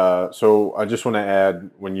 And so I just want to add,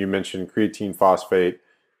 when you mentioned creatine phosphate,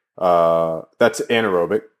 that's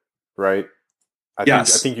anaerobic, right?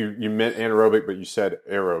 Yes. I think you meant anaerobic, but you said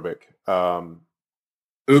aerobic.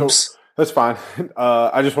 Oops. So that's fine.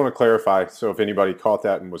 I just want to clarify, so if anybody caught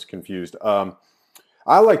that and was confused. I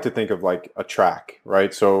like to think of like a track,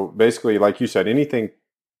 right? So basically, like you said, anything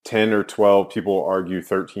 10 or 12, people argue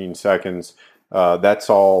 13 seconds, that's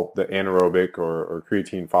all the anaerobic or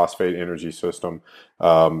creatine phosphate energy system.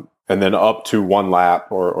 And then up to 1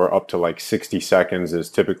 lap or up to like 60 seconds is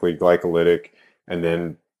typically glycolytic. And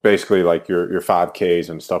then basically like your 5Ks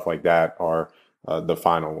and stuff like that are the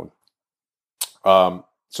final one.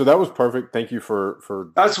 So that was perfect. Thank you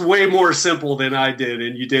for That's way more simple than I did,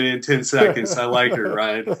 and you did it in 10 seconds. I like it,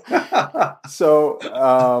 Ryan.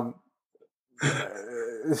 So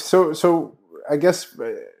I guess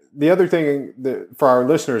the other thing that, for our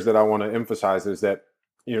listeners, that I want to emphasize is that,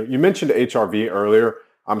 you mentioned HRV earlier.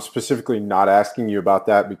 I'm specifically not asking you about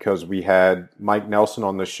that because we had Mike Nelson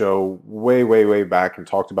on the show way, way, way back and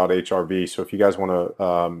talked about HRV. So if you guys want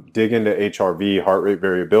to dig into HRV, heart rate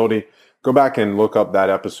variability, go back and look up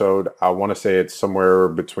that episode. I want to say it's somewhere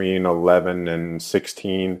between 11 and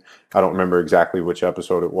 16. I don't remember exactly which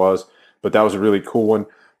episode it was, but that was a really cool one.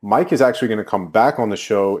 Mike is actually going to come back on the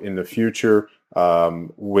show in the future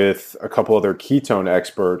with a couple other ketone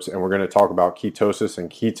experts, and we're going to talk about ketosis and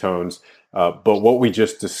ketones. But what we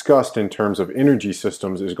just discussed in terms of energy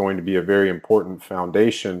systems is going to be a very important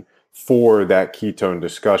foundation for that ketone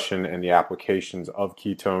discussion and the applications of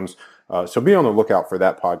ketones. So be on the lookout for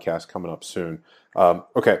that podcast coming up soon.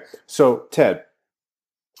 Okay, so Ted,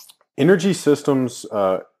 energy systems,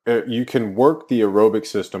 you can work the aerobic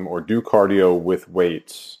system or do cardio with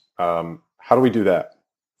weights. How do we do that?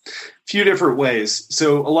 Few different ways.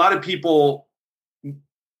 So a lot of people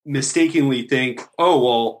mistakenly think, oh,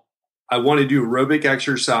 well, I want to do aerobic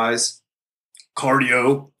exercise,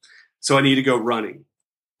 cardio, so I need to go running.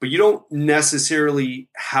 But you don't necessarily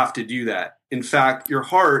have to do that. In fact, your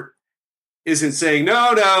heart isn't saying,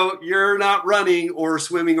 no, you're not running or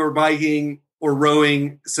swimming or biking or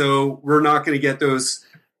rowing, so we're not going to get those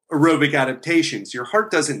aerobic adaptations. Your heart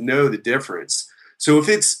doesn't know the difference. So if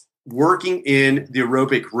it's working in the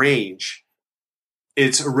aerobic range,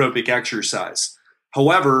 it's aerobic exercise.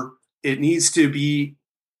 However, it needs to be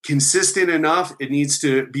consistent enough. It needs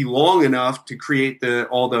to be long enough to create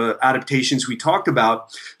all the adaptations we talked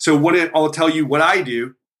about. So I'll tell you what I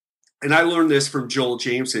do. And I learned this from Joel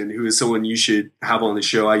Jameson, who is someone you should have on the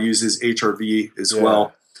show. I use his HRV as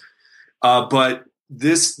well. But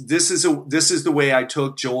this is the way I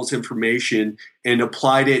took Joel's information and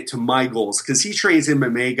applied it to my goals, because he trains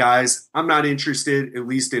MMA guys. I'm not interested, at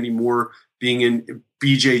least anymore, being in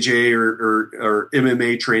BJJ or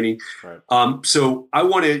MMA training. Right. So I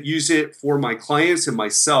want to use it for my clients and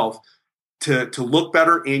myself to look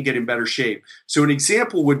better and get in better shape. So an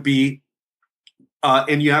example would be,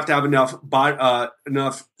 and you have to have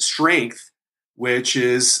enough strength, which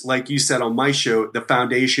is, like you said on my show, the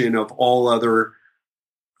foundation of all other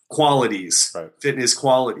qualities, right, fitness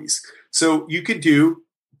qualities. So you could do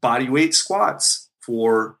body weight squats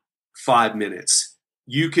for 5 minutes.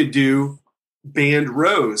 You could do band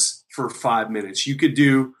rows for 5 minutes. You could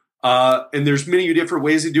do, and there's many different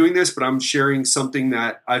ways of doing this, but I'm sharing something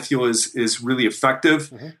that I feel is really effective.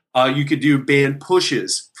 Mm-hmm. You could do band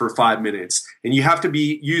pushes for 5 minutes, and you have to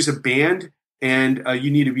use a band, and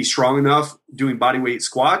you need to be strong enough doing body weight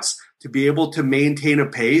squats to be able to maintain a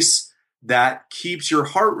pace that keeps your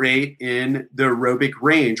heart rate in the aerobic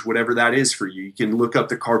range, whatever that is for you. You can look up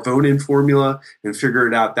the Carbonin formula and figure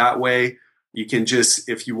it out that way. You can just,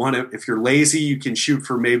 if you're lazy, you can shoot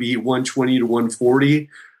for maybe 120 to 140,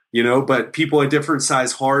 but people have different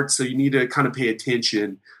size hearts. So you need to kind of pay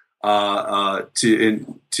attention to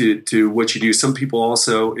what you do. Some people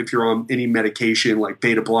also, if you're on any medication like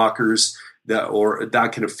beta blockers, that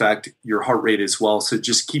can affect your heart rate as well. So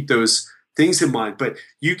just keep those things in mind. But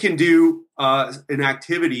you can do an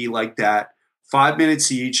activity like that, 5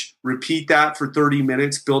 minutes each, repeat that for 30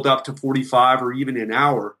 minutes, build up to 45 or even an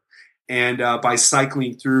hour. And by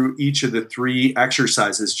cycling through each of the 3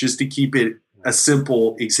 exercises, just to keep it a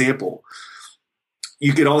simple example.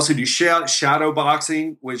 You could also do shadow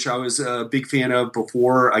boxing, which I was a big fan of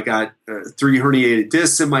before I got 3 herniated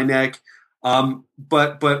discs in my neck.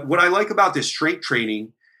 But what I like about this strength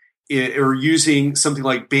training, or using something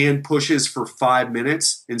like band pushes for 5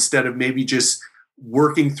 minutes instead of maybe just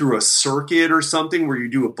working through a circuit or something where you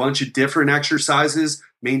do a bunch of different exercises,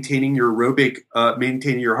 maintaining your heart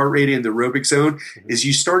rate in the aerobic zone, is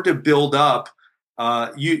you start to build up.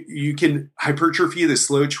 You can hypertrophy the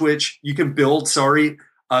slow twitch. You can build,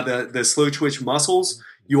 the slow twitch muscles.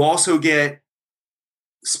 You also get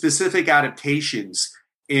specific adaptations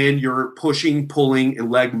in your pushing, pulling, and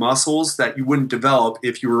leg muscles that you wouldn't develop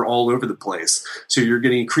if you were all over the place. So you're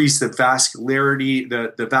going to increase the vascularity,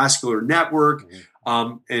 the vascular network.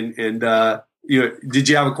 Did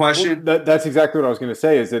you have a question? Well, that's exactly what I was going to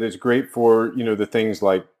say, is that it's great for, the things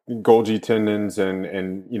like Golgi tendons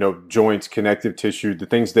and joints, connective tissue, the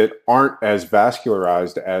things that aren't as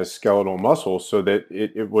vascularized as skeletal muscles, so that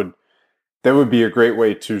that would be a great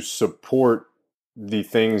way to support the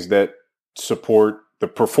things that support the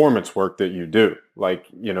performance work that you do. Like,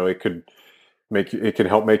 it could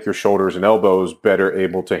help make your shoulders and elbows better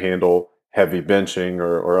able to handle heavy benching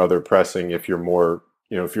or other pressing. If you're more,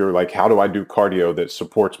 if you're like, how do I do cardio that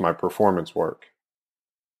supports my performance work?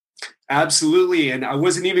 Absolutely. And I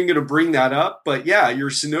wasn't even going to bring that up, but yeah, your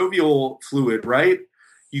synovial fluid, right?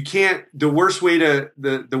 you can't, the worst way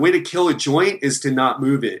the way to kill a joint is to not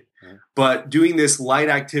move it. But doing this light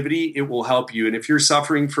activity, it will help you. And if you're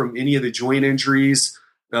suffering from any of the joint injuries,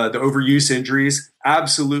 the overuse injuries,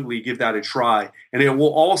 absolutely give that a try. And it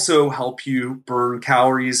will also help you burn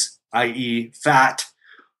calories, i.e. fat,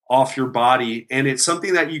 off your body. And it's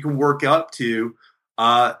something that you can work up to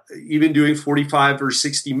even doing 45 or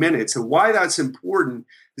 60 minutes. And why that's important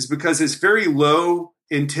is because it's very low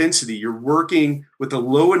intensity. You're working with a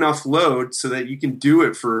low enough load so that you can do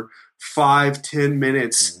it for 5-10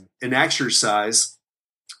 minutes in exercise.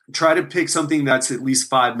 Try to pick something that's at least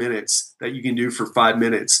 5 minutes that you can do for 5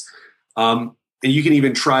 minutes. And you can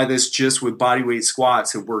even try this just with bodyweight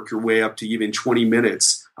squats and work your way up to even 20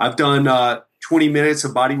 minutes. I've done 20 minutes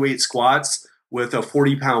of bodyweight squats with a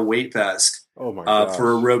 40-pound weight vest for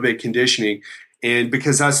aerobic conditioning. And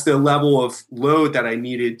because that's the level of load that I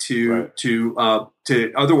needed to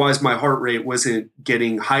otherwise my heart rate wasn't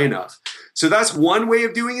getting high enough. So that's one way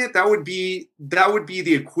of doing it. That would be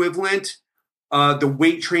the equivalent, the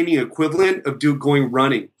weight training equivalent of going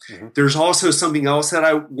running. There's also something else that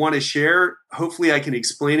I want to share. Hopefully I can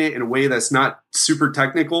explain it in a way that's not super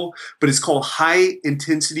technical, but it's called high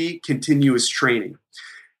intensity continuous training.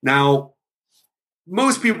 Now,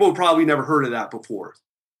 most people have probably never heard of that before.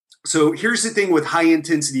 So here's the thing with high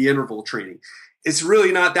intensity interval training. It's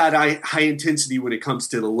really not that high intensity when it comes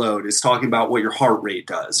to the load. It's talking about what your heart rate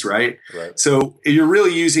does, right? So you're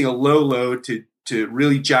really using a low load to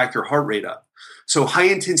really jack your heart rate up. So high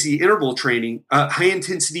intensity interval training, high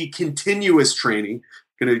intensity continuous training,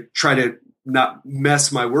 going to try to not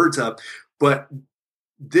mess my words up, but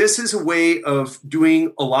this is a way of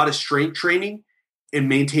doing a lot of strength training and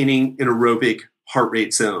maintaining an aerobic heart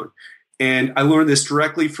rate zone. And I learned this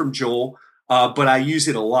directly from Joel, but I use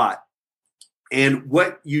it a lot. And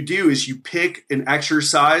what you do is you pick an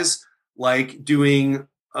exercise like doing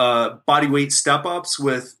body weight step ups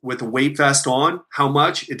with a weight vest on. How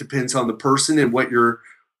much? It depends on the person and what your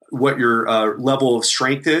level of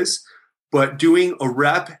strength is. But doing a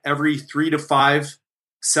rep every 3 to 5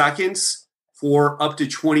 seconds for up to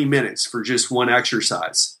 20 minutes for just one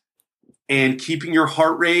exercise. And keeping your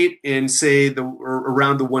heart rate in, say,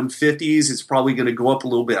 around the 150s, it's probably going to go up a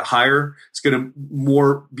little bit higher. It's going to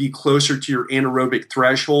more be closer to your anaerobic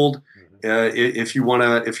threshold if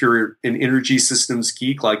you're an energy systems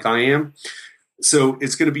geek like I am. So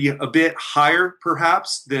it's going to be a bit higher,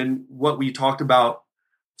 perhaps, than what we talked about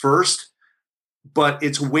first. But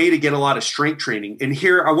it's a way to get a lot of strength training. And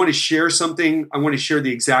here I want to share something. I want to share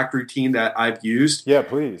the exact routine that I've used. Yeah,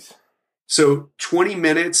 please. So 20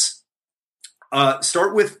 minutes.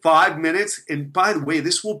 Start with 5 minutes. And by the way,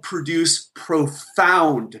 this will produce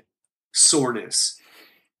profound soreness.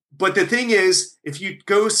 But the thing is, if you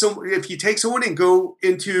take someone and go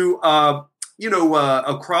into, a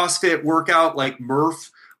CrossFit workout like Murph,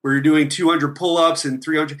 where you're doing 200 pull-ups and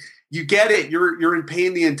 300, you get it. You're in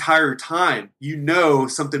pain the entire time. You know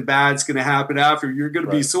something bad's going to happen after. You're going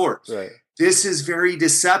to be sore. Right. This is very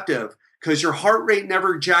deceptive, because your heart rate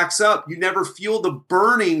never jacks up. You never feel the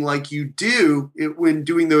burning like you do when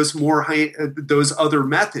doing those those other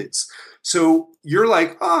methods. So you're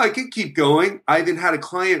like, oh, I can keep going. I even had a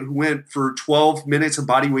client who went for 12 minutes of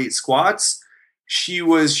bodyweight squats. She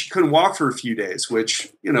couldn't walk for a few days,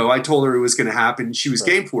 which, I told her it was going to happen. She was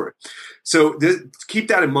game for it. So keep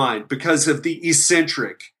that in mind because of the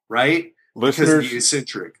eccentric, right?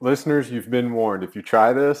 Listeners, you've been warned. If you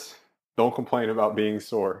try this, don't complain about being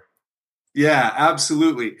sore. Yeah,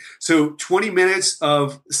 absolutely. So 20 minutes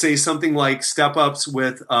of, say, something like step ups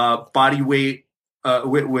with body weight,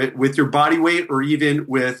 with your body weight, or even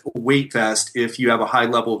with a weight vest if you have a high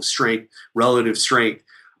level of strength, relative strength.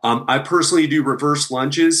 I personally do reverse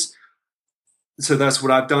lunges. So that's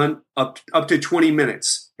what I've done up to 20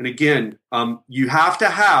 minutes. And again, you have to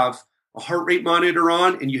have a heart rate monitor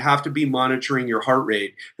on, and you have to be monitoring your heart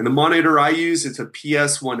rate. And the monitor I use, it's a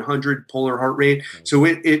PS100 polar heart rate. So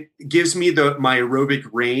it gives me my aerobic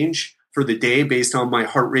range for the day based on my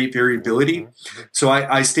heart rate variability. So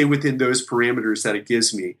I stay within those parameters that it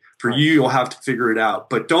gives me. For you, you'll have to figure it out.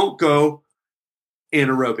 But don't go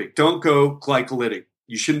anaerobic. Don't go glycolytic.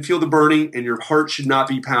 You shouldn't feel the burning, and your heart should not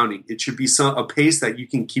be pounding. It should be a pace that you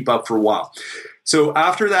can keep up for a while. So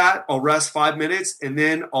after that, I'll rest 5 minutes, and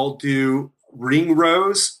then I'll do ring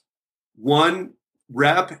rows, 1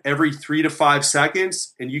 rep every 3 to 5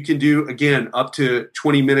 seconds. And you can do, again, up to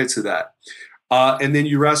 20 minutes of that. And then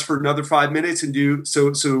you rest for another 5 minutes and do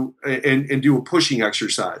do a pushing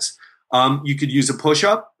exercise. You could use a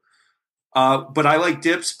push-up, but I like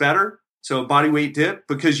dips better. So a body weight dip,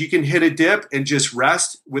 because you can hit a dip and just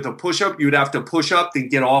rest. With a push-up, you would have to push up, then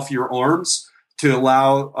get off your arms to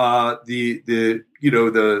allow the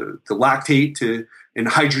lactate and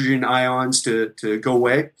hydrogen ions to go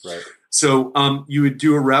away. Right. So you would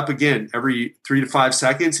do a rep again every 3 to 5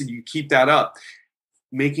 seconds, and you keep that up,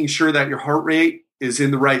 making sure that your heart rate is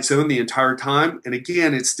in the right zone the entire time. And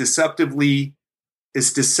again, it's deceptively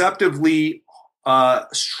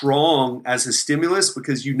strong as a stimulus,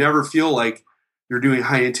 because you never feel like you're doing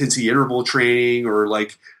high intensity interval training, or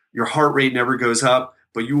like your heart rate never goes up,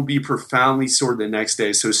 but you will be profoundly sore the next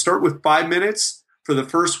day. So start with 5 minutes for the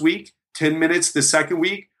first week, 10 minutes the second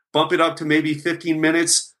week, bump it up to maybe 15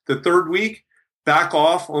 minutes the third week, back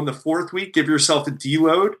off on the fourth week, give yourself a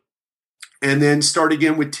deload, and then start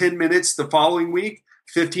again with 10 minutes the following week,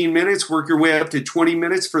 15 minutes, work your way up to 20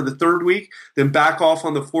 minutes for the third week, then back off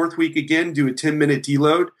on the fourth week again, do a 10-minute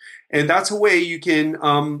deload. And that's a way you can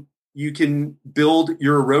build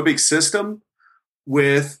your aerobic system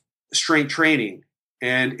with strength training.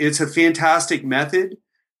 And it's a fantastic method,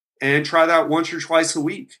 and try that once or twice a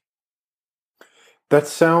week. That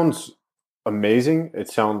sounds amazing. It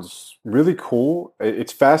sounds really cool.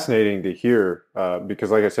 It's fascinating to hear because,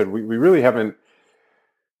 like I said, we really haven't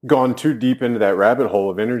gone too deep into that rabbit hole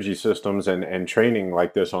of energy systems and training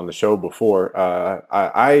like this on the show before.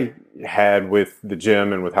 I had with the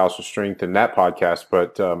gym and with House of Strength and that podcast,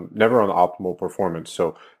 but never on Optimal Performance.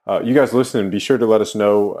 So you guys listening, be sure to let us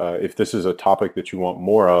know if this is a topic that you want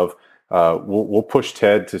more of. We'll push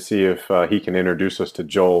Ted to see if he can introduce us to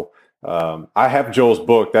Joel. I have Joel's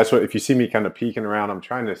book. That's what, if you see me kind of peeking around, I'm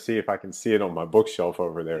trying to see if I can see it on my bookshelf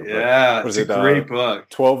over there. Yeah, it's a great book.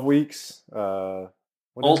 12 weeks.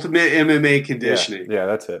 Ultimate MMA Conditioning. Yeah,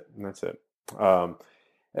 that's it. And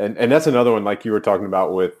that's another one, like you were talking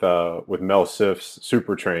about with Mel Siff's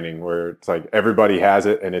Super Training, where it's like everybody has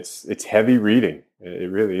it, and it's heavy reading. It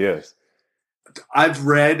really is. I've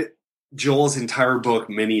read Joel's entire book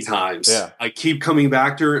many times. Yeah. I keep coming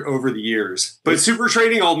back to it over the years. But Super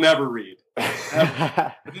Training, I'll never read.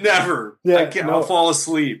 Never. Yeah, I'll fall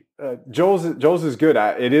asleep. Joel's is good.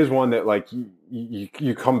 It is one that, like,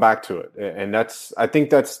 you come back to it, and I think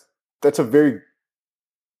that's it's a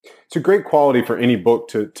great quality for any book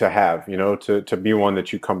to have, to be one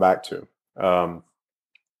that you come back to.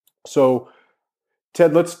 So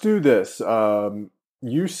Ted, let's do this.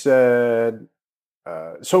 You said.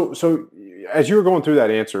 So as you were going through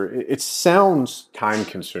that answer, it sounds time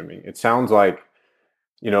consuming. It sounds like,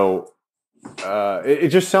 it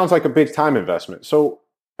just sounds like a big time investment. So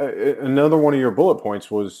another one of your bullet points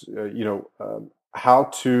was, how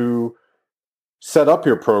to set up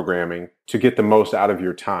your programming to get the most out of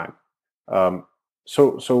your time.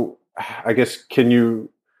 So I guess, can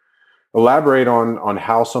you elaborate on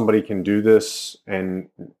how somebody can do this and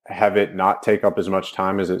have it not take up as much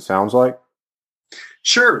time as it sounds like?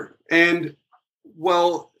 Sure. And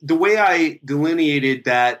well, the way I delineated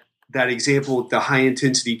that example with the high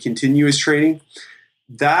intensity continuous training,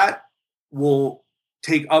 that will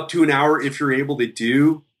take up to an hour if you're able to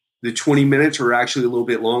do the 20 minutes, or actually a little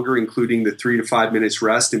bit longer, including the 3 to 5 minutes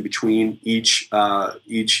rest in between each 20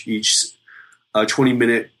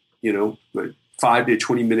 minute, 5 to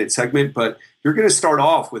 20 minute segment. But you're going to start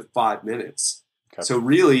off with 5 minutes. Okay. So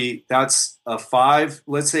really, that's a 5.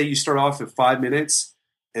 Let's say you start off at 5 minutes,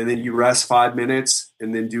 and then you rest 5 minutes,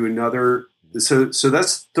 and then do another. So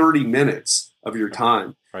that's 30 minutes of your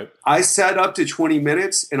time. Right. I set up to 20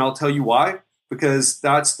 minutes, and I'll tell you why. Because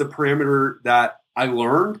that's the parameter that I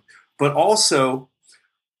learned. But also,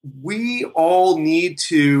 we all need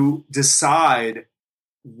to decide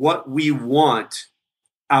what we want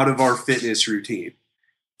out of our fitness routine.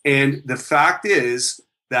 And the fact is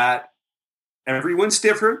that everyone's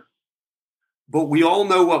different, but we all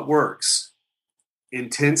know what works.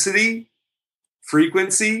 Intensity,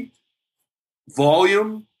 frequency,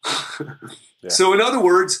 volume. Yeah. So in other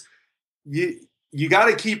words, you got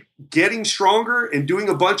to keep getting stronger and doing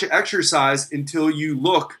a bunch of exercise until you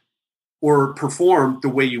look or perform the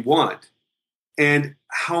way you want. And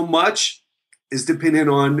how much is dependent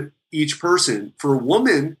on each person. For a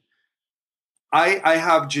woman, I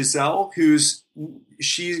have Giselle,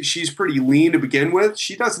 she's pretty lean to begin with.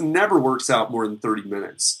 She never works out more than 30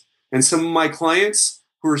 minutes. And some of my clients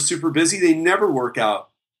who are super busy, they never work out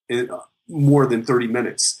in more than 30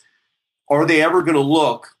 minutes. Are they ever going to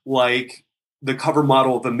look like the cover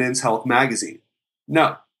model of a Men's Health magazine?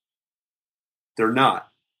 No, they're not,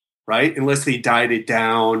 right? Unless they dieted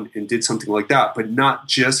down and did something like that, but not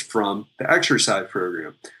just from the exercise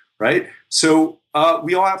program, right? So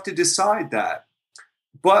we all have to decide that.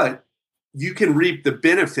 But you can reap the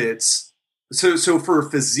benefits. So for a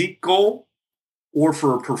physique goal or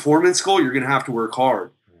for a performance goal, you're going to have to work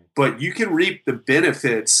hard. But you can reap the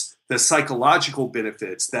benefits the psychological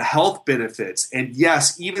benefits, the health benefits, and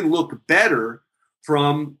yes, even look better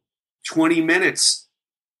from 20 minutes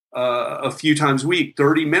a few times a week,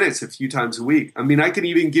 30 minutes a few times a week. I mean, I can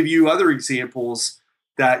even give you other examples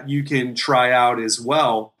that you can try out as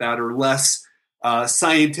well that are less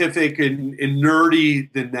scientific and nerdy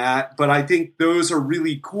than that. But I think those are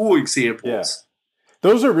really cool examples. Yeah.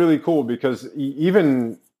 Those are really cool because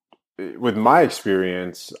even with my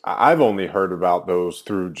experience, I've only heard about those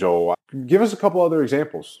through Joel. Give us a couple other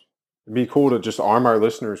examples. It'd be cool to just arm our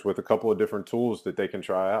listeners with a couple of different tools that they can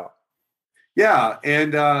try out. Yeah,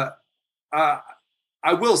 and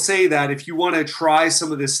I will say that if you want to try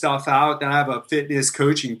some of this stuff out, I have a fitness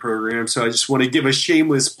coaching program. So I just want to give a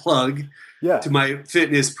shameless plug to my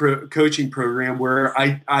fitness coaching program where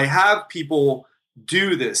I have people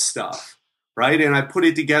do this stuff, right? And I put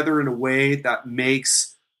it together in a way that makes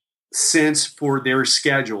sense for their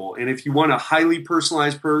schedule. And if you want a highly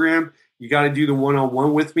personalized program, you got to do the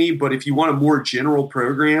one-on-one with me. But if you want a more general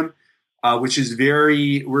program, which is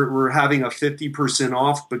we're having a 50%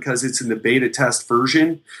 off because it's in the beta test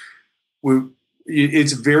version.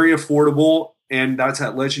 It's very affordable, and that's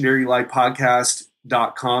at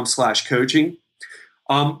legendarylifepodcast.com/coaching.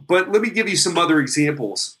 But let me give you some other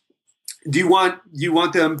examples. Do you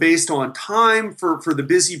want them based on time for the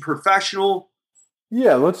busy professional?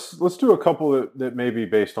 Yeah, let's do a couple that may be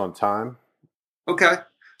based on time. Okay.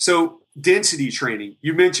 So density training.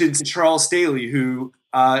 You mentioned Charles Staley, who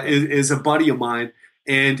is a buddy of mine,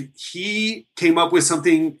 and he came up with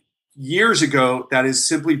something years ago that is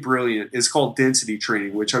simply brilliant. It's called density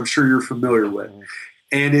training, which I'm sure you're familiar with.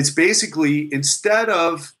 And it's basically instead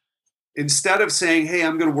of saying, hey,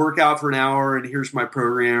 I'm going to work out for an hour and here's my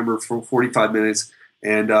program or for 45 minutes,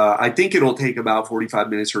 and I think it'll take about 45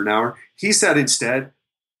 minutes or an hour. He said instead,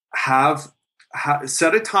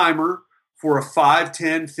 set a timer for a 5,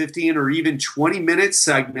 10, 15, or even 20-minute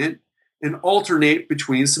segment and alternate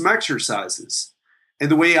between some exercises. And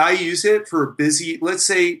the way I use it for a busy, let's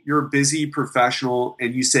say you're a busy professional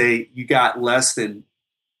and you say you got let's say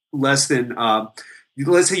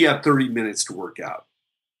you have 30 minutes to work out.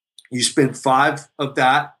 You spend 5 of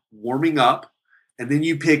that warming up, and then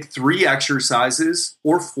you pick 3 exercises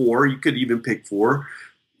or 4. You could even pick 4.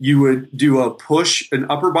 You would do a push, an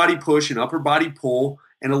upper body push, an upper body pull,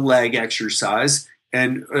 and a leg exercise.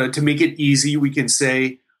 And to make it easy, we can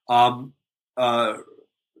say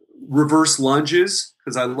reverse lunges,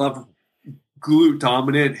 because I love glute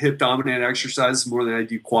dominant, hip dominant exercises more than I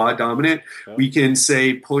do quad dominant. Okay. We can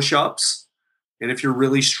say push-ups. And if you're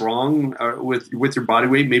really strong with your body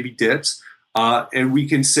weight, maybe dips. And we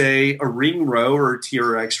can say a ring row or a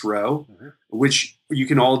TRX row, which you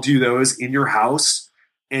can all do those in your house.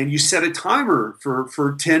 And you set a timer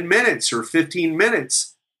for 10 minutes or 15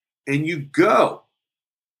 minutes, and you go.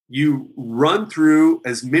 You run through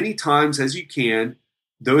as many times as you can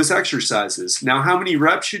those exercises. Now, how many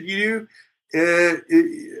reps should you do?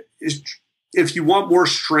 If you want more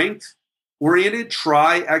strength-oriented,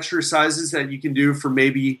 try exercises that you can do for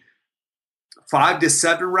maybe 5 to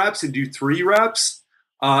 7 reps and do 3 reps.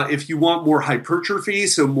 If you want more hypertrophy,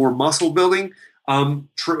 so more muscle building,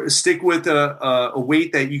 stick with a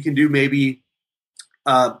weight that you can do maybe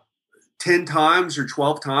 10 times or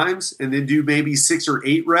 12 times, and then do maybe 6 or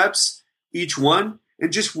 8 reps each one,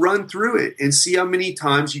 and just run through it and see how many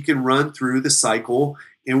times you can run through the cycle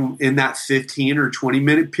in that 15 or 20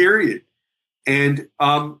 minute period. And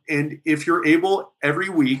if you're able every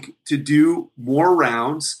week to do more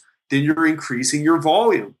rounds, then you're increasing your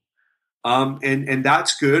volume. And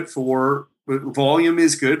that's good for volume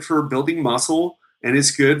is good for building muscle, and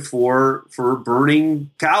it's good for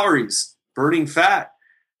burning calories, burning fat.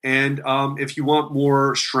 And if you want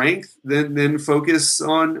more strength, then focus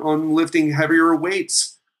on lifting heavier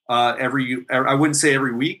weights I wouldn't say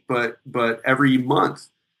every week, but every month.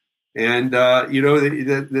 And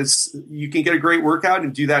you can get a great workout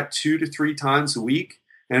and do that 2 to 3 times a week,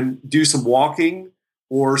 and do some walking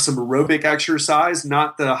or some aerobic exercise,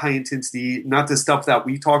 not the high intensity, not the stuff that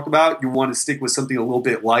we talked about. You want to stick with something a little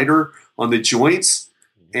bit lighter on the joints,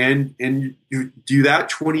 and you do that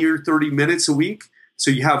 20 or 30 minutes a week. So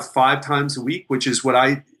you have 5 times a week, which is what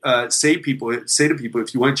I say to people.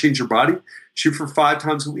 If you want to change your body, shoot for 5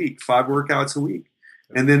 times a week, 5 workouts a week,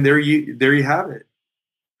 and then there you have it.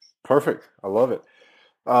 Perfect. I love it.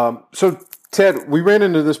 So Ted, we ran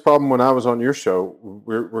into this problem when I was on your show.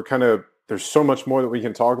 We're kind of, there's so much more that we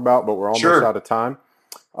can talk about, but we're almost out of time.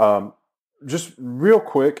 Just real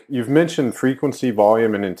quick, you've mentioned frequency,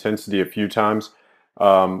 volume, and intensity a few times.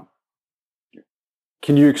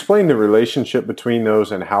 Can you explain the relationship between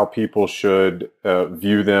those and how people should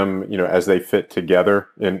view them, as they fit together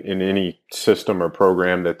in any system or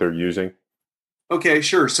program that they're using? Okay,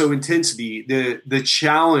 sure. So intensity, the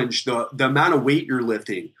challenge, the amount of weight you're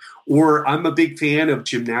lifting, or I'm a big fan of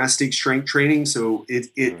gymnastic strength training. So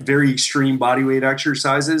it very extreme body weight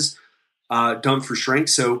exercises done for strength.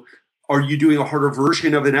 So are you doing a harder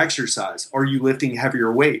version of an exercise? Are you lifting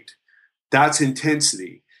heavier weight? That's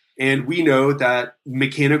intensity. And we know that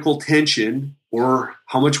mechanical tension, or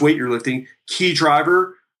how much weight you're lifting, key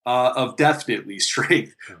driver of definitely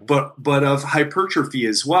strength, but of hypertrophy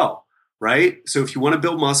as well. Right? So if you want to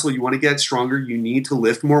build muscle, you want to get stronger, you need to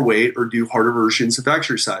lift more weight or do harder versions of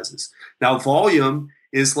exercises. Now, volume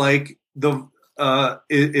is like the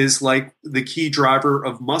key driver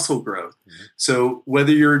of muscle growth. So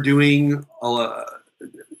whether you're doing,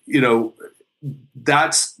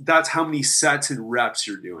 that's how many sets and reps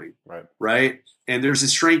you're doing. Right? And there's a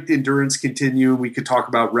strength endurance continuum. We could talk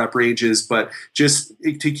about rep ranges, but just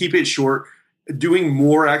to keep it short, doing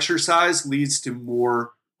more exercise leads to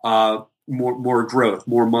more growth,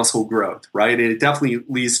 more muscle growth, right? And it definitely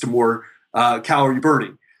leads to more calorie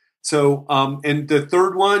burning. So, and the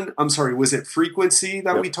third one, I'm sorry, was it frequency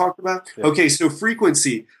that we talked about? Yep. Okay, so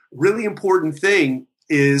frequency, really important thing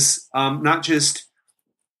is not just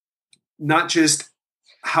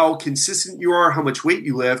how consistent you are, how much weight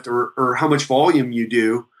you lift, or how much volume you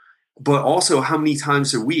do, but also how many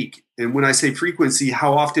times a week. And when I say frequency,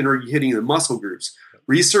 how often are you hitting the muscle groups?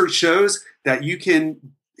 Research shows that you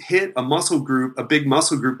can hit a muscle group, a big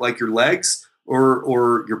muscle group like your legs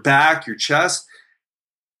or your back, your chest,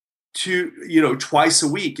 twice a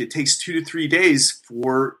week. It takes 2 to 3 days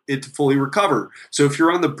for it to fully recover. So if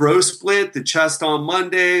you're on the bro split, the chest on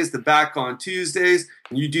Mondays, the back on Tuesdays,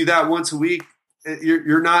 and you do that once a week,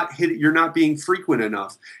 you're not being frequent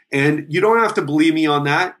enough. And you don't have to believe me on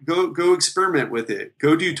that. Go experiment with it.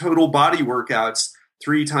 Go do total body workouts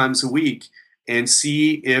 3 times a week and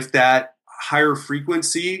see if that higher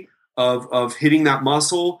frequency of hitting that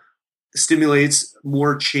muscle stimulates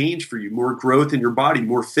more change for you, more growth in your body,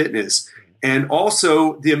 more fitness, and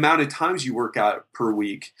also the amount of times you work out per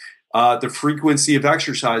week. The frequency of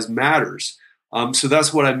exercise matters. So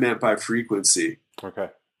that's what I meant by frequency. Okay,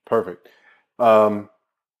 perfect.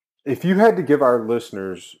 If you had to give our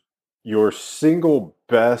listeners your single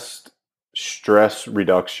best stress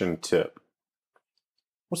reduction tip,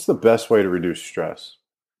 what's the best way to reduce stress?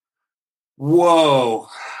 Whoa,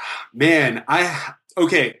 man.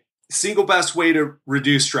 Single best way to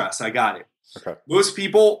reduce stress. I got it. Okay. Most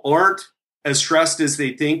people aren't as stressed as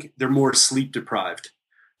they think. They're more sleep deprived.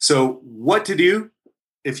 So what to do?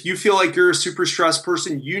 If you feel like you're a super stressed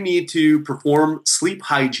person, you need to perform sleep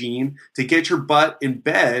hygiene to get your butt in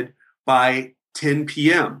bed by 10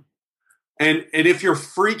 p.m. And if you're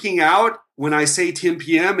freaking out when I say 10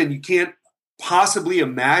 p.m. and you can't possibly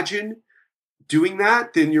imagine doing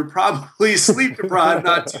that, then you're probably sleep deprived,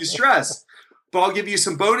 not too stressed. But I'll give you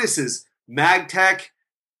some bonuses. MagTech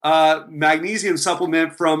magnesium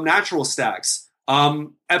supplement from Natural Stacks,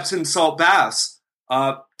 Epsom salt baths,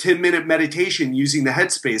 10-minute meditation using the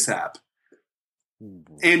Headspace app,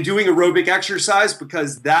 and doing aerobic exercise,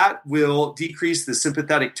 because that will decrease the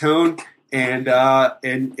sympathetic tone and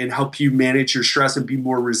help you manage your stress and be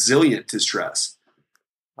more resilient to stress.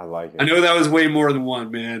 I like it. I know that was way more than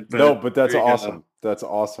one, man. But that's awesome. That's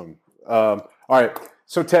awesome. All right.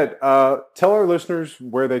 So Ted, tell our listeners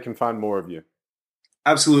where they can find more of you.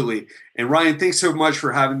 Absolutely. And Ryan, thanks so much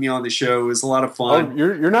for having me on the show. It was a lot of fun. Oh,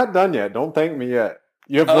 you're not done yet. Don't thank me yet.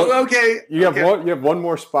 You have one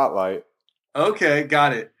more spotlight. Okay,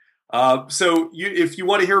 got it. So if you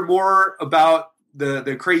want to hear more about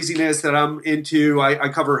the craziness that I'm into, I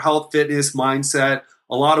cover health, fitness, mindset,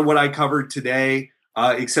 a lot of what I covered today,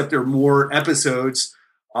 except there are more episodes,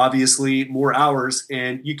 obviously more hours,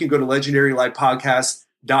 and you can go to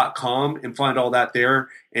legendarylifepodcast.com and find all that there.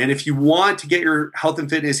 And if you want to get your health and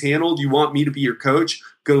fitness handled, you want me to be your coach,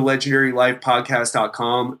 go to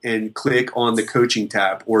legendarylifepodcast.com and click on the coaching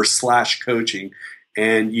tab or /coaching,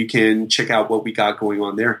 and you can check out what we got going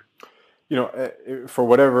on there. For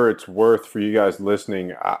whatever it's worth for you guys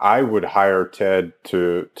listening, I would hire Ted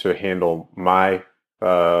to handle my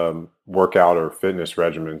workout or fitness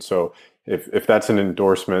regimen. So if that's an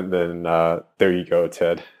endorsement, then there you go,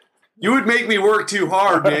 Ted. You would make me work too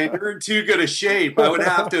hard, man. You're in too good a shape. I would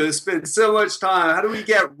have to spend so much time. How do we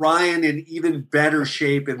get Ryan in even better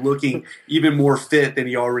shape and looking even more fit than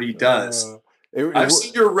he already does? I've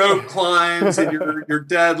seen your rope climbs and your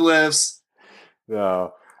deadlifts.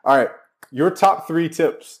 All right. Your top 3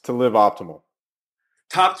 tips to live optimal.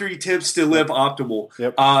 Top 3 tips to live optimal.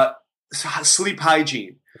 Yep. sleep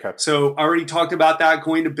hygiene. Okay. So I already talked about that,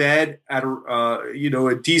 going to bed at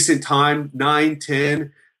a decent time, 9,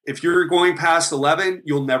 10. If you're going past 11,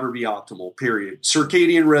 you'll never be optimal, period.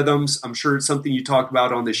 Circadian rhythms, I'm sure it's something you talk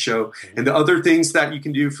about on this show. Mm-hmm. And the other things that you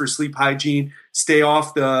can do for sleep hygiene, stay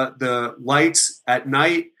off the lights at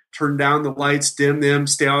night, turn down the lights, dim them,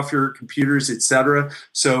 stay off your computers, etc.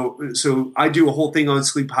 So I do a whole thing on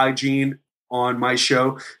sleep hygiene on my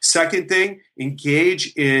show. Second thing,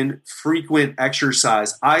 engage in frequent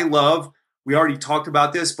exercise. We already talked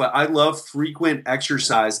about this, but I love frequent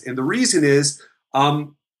exercise. And the reason is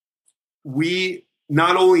we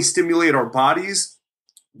not only stimulate our bodies,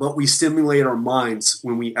 but we stimulate our minds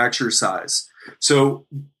when we exercise. So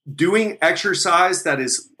doing exercise that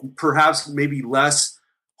is perhaps maybe less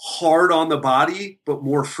hard on the body, but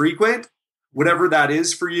more frequent, whatever that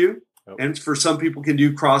is for you. And for some people can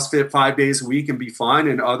do CrossFit 5 days a week and be fine.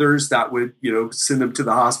 And others that would, send them to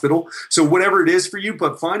the hospital. So whatever it is for you,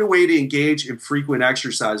 but find a way to engage in frequent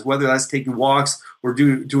exercise, whether that's taking walks or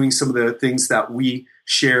doing some of the things that we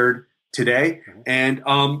shared today. And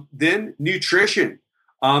then nutrition.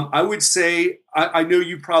 I would say, I know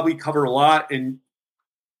you probably cover a lot, and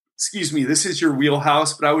this is your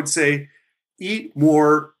wheelhouse, but I would say eat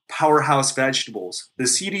more powerhouse vegetables. The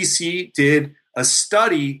CDC did a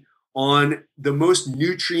study on the most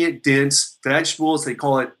nutrient-dense vegetables. They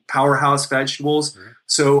call it powerhouse vegetables. Mm-hmm.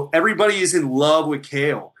 So everybody is in love with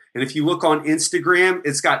kale. And if you look on Instagram,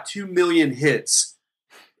 it's got 2 million hits.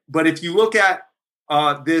 But if you look at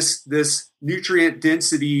this nutrient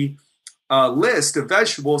density list of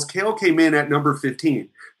vegetables, kale came in at number 15.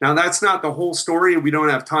 Now, that's not the whole story, and we don't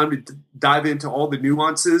have time to dive into all the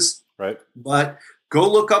nuances. Right. But go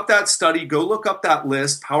look up that study, go look up that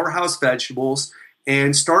list, powerhouse vegetables,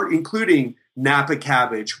 and start including Napa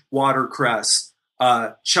cabbage, watercress,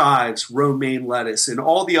 chives, romaine lettuce, and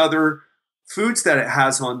all the other foods that it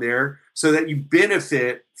has on there so that you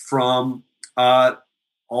benefit from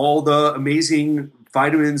all the amazing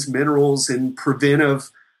vitamins, minerals, and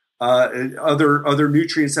preventive other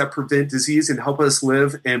nutrients that prevent disease and help us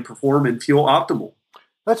live and perform and feel optimal.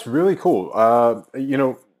 That's really cool.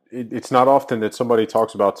 It's not often that somebody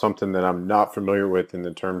talks about something that I'm not familiar with in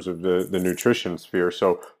the terms of the nutrition sphere.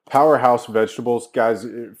 So powerhouse vegetables, guys,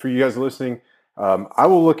 for you guys listening, I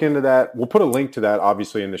will look into that. We'll put a link to that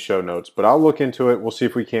obviously in the show notes, but I'll look into it. We'll see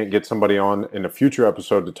if we can't get somebody on in a future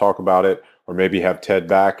episode to talk about it, or maybe have Ted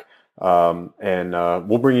back. And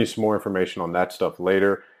we'll bring you some more information on that stuff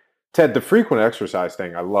later. Ted, the frequent exercise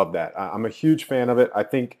thing, I love that. I'm a huge fan of it. I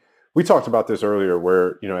think we talked about this earlier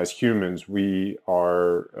where, as humans, we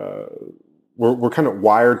are, we're kind of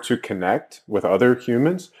wired to connect with other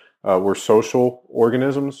humans. We're social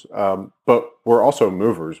organisms, but we're also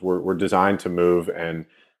movers. We're designed to move. And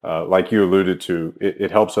like you alluded to, it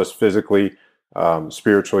helps us physically,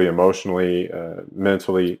 spiritually, emotionally,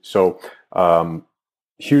 mentally. So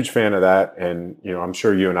huge fan of that. And, I'm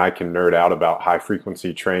sure you and I can nerd out about high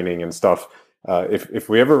frequency training and stuff. If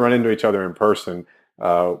we ever run into each other in person,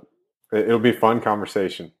 it'll be a fun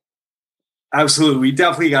conversation. Absolutely. We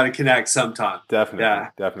definitely got to connect sometime. Definitely. Yeah.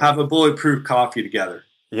 Definitely. Have a bulletproof coffee together.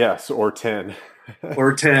 Yes. Or 10.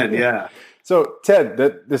 Or 10. Yeah. So Ted,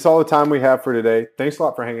 that's all the time we have for today. Thanks a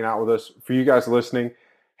lot for hanging out with us. For you guys listening,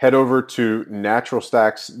 head over to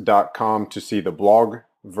naturalstacks.com to see the blog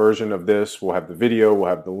version of this. We'll have the video. We'll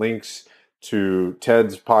have the links to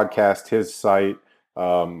Ted's podcast, his site,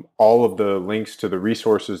 all of the links to the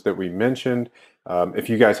resources that we mentioned. If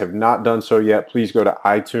you guys have not done so yet, please go to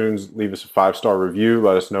iTunes, leave us a 5-star review.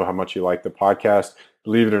 Let us know how much you like the podcast.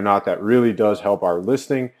 Believe it or not, that really does help our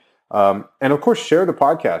listening. And of course, share the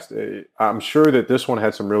podcast. I'm sure that this one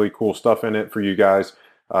had some really cool stuff in it for you guys.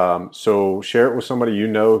 So share it with somebody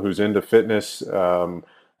who's into fitness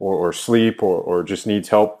or sleep or just needs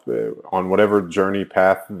help on whatever journey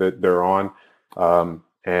path that they're on.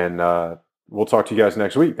 And we'll talk to you guys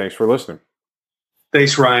next week. Thanks for listening.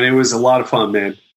 Thanks, Ryan. It was a lot of fun, man.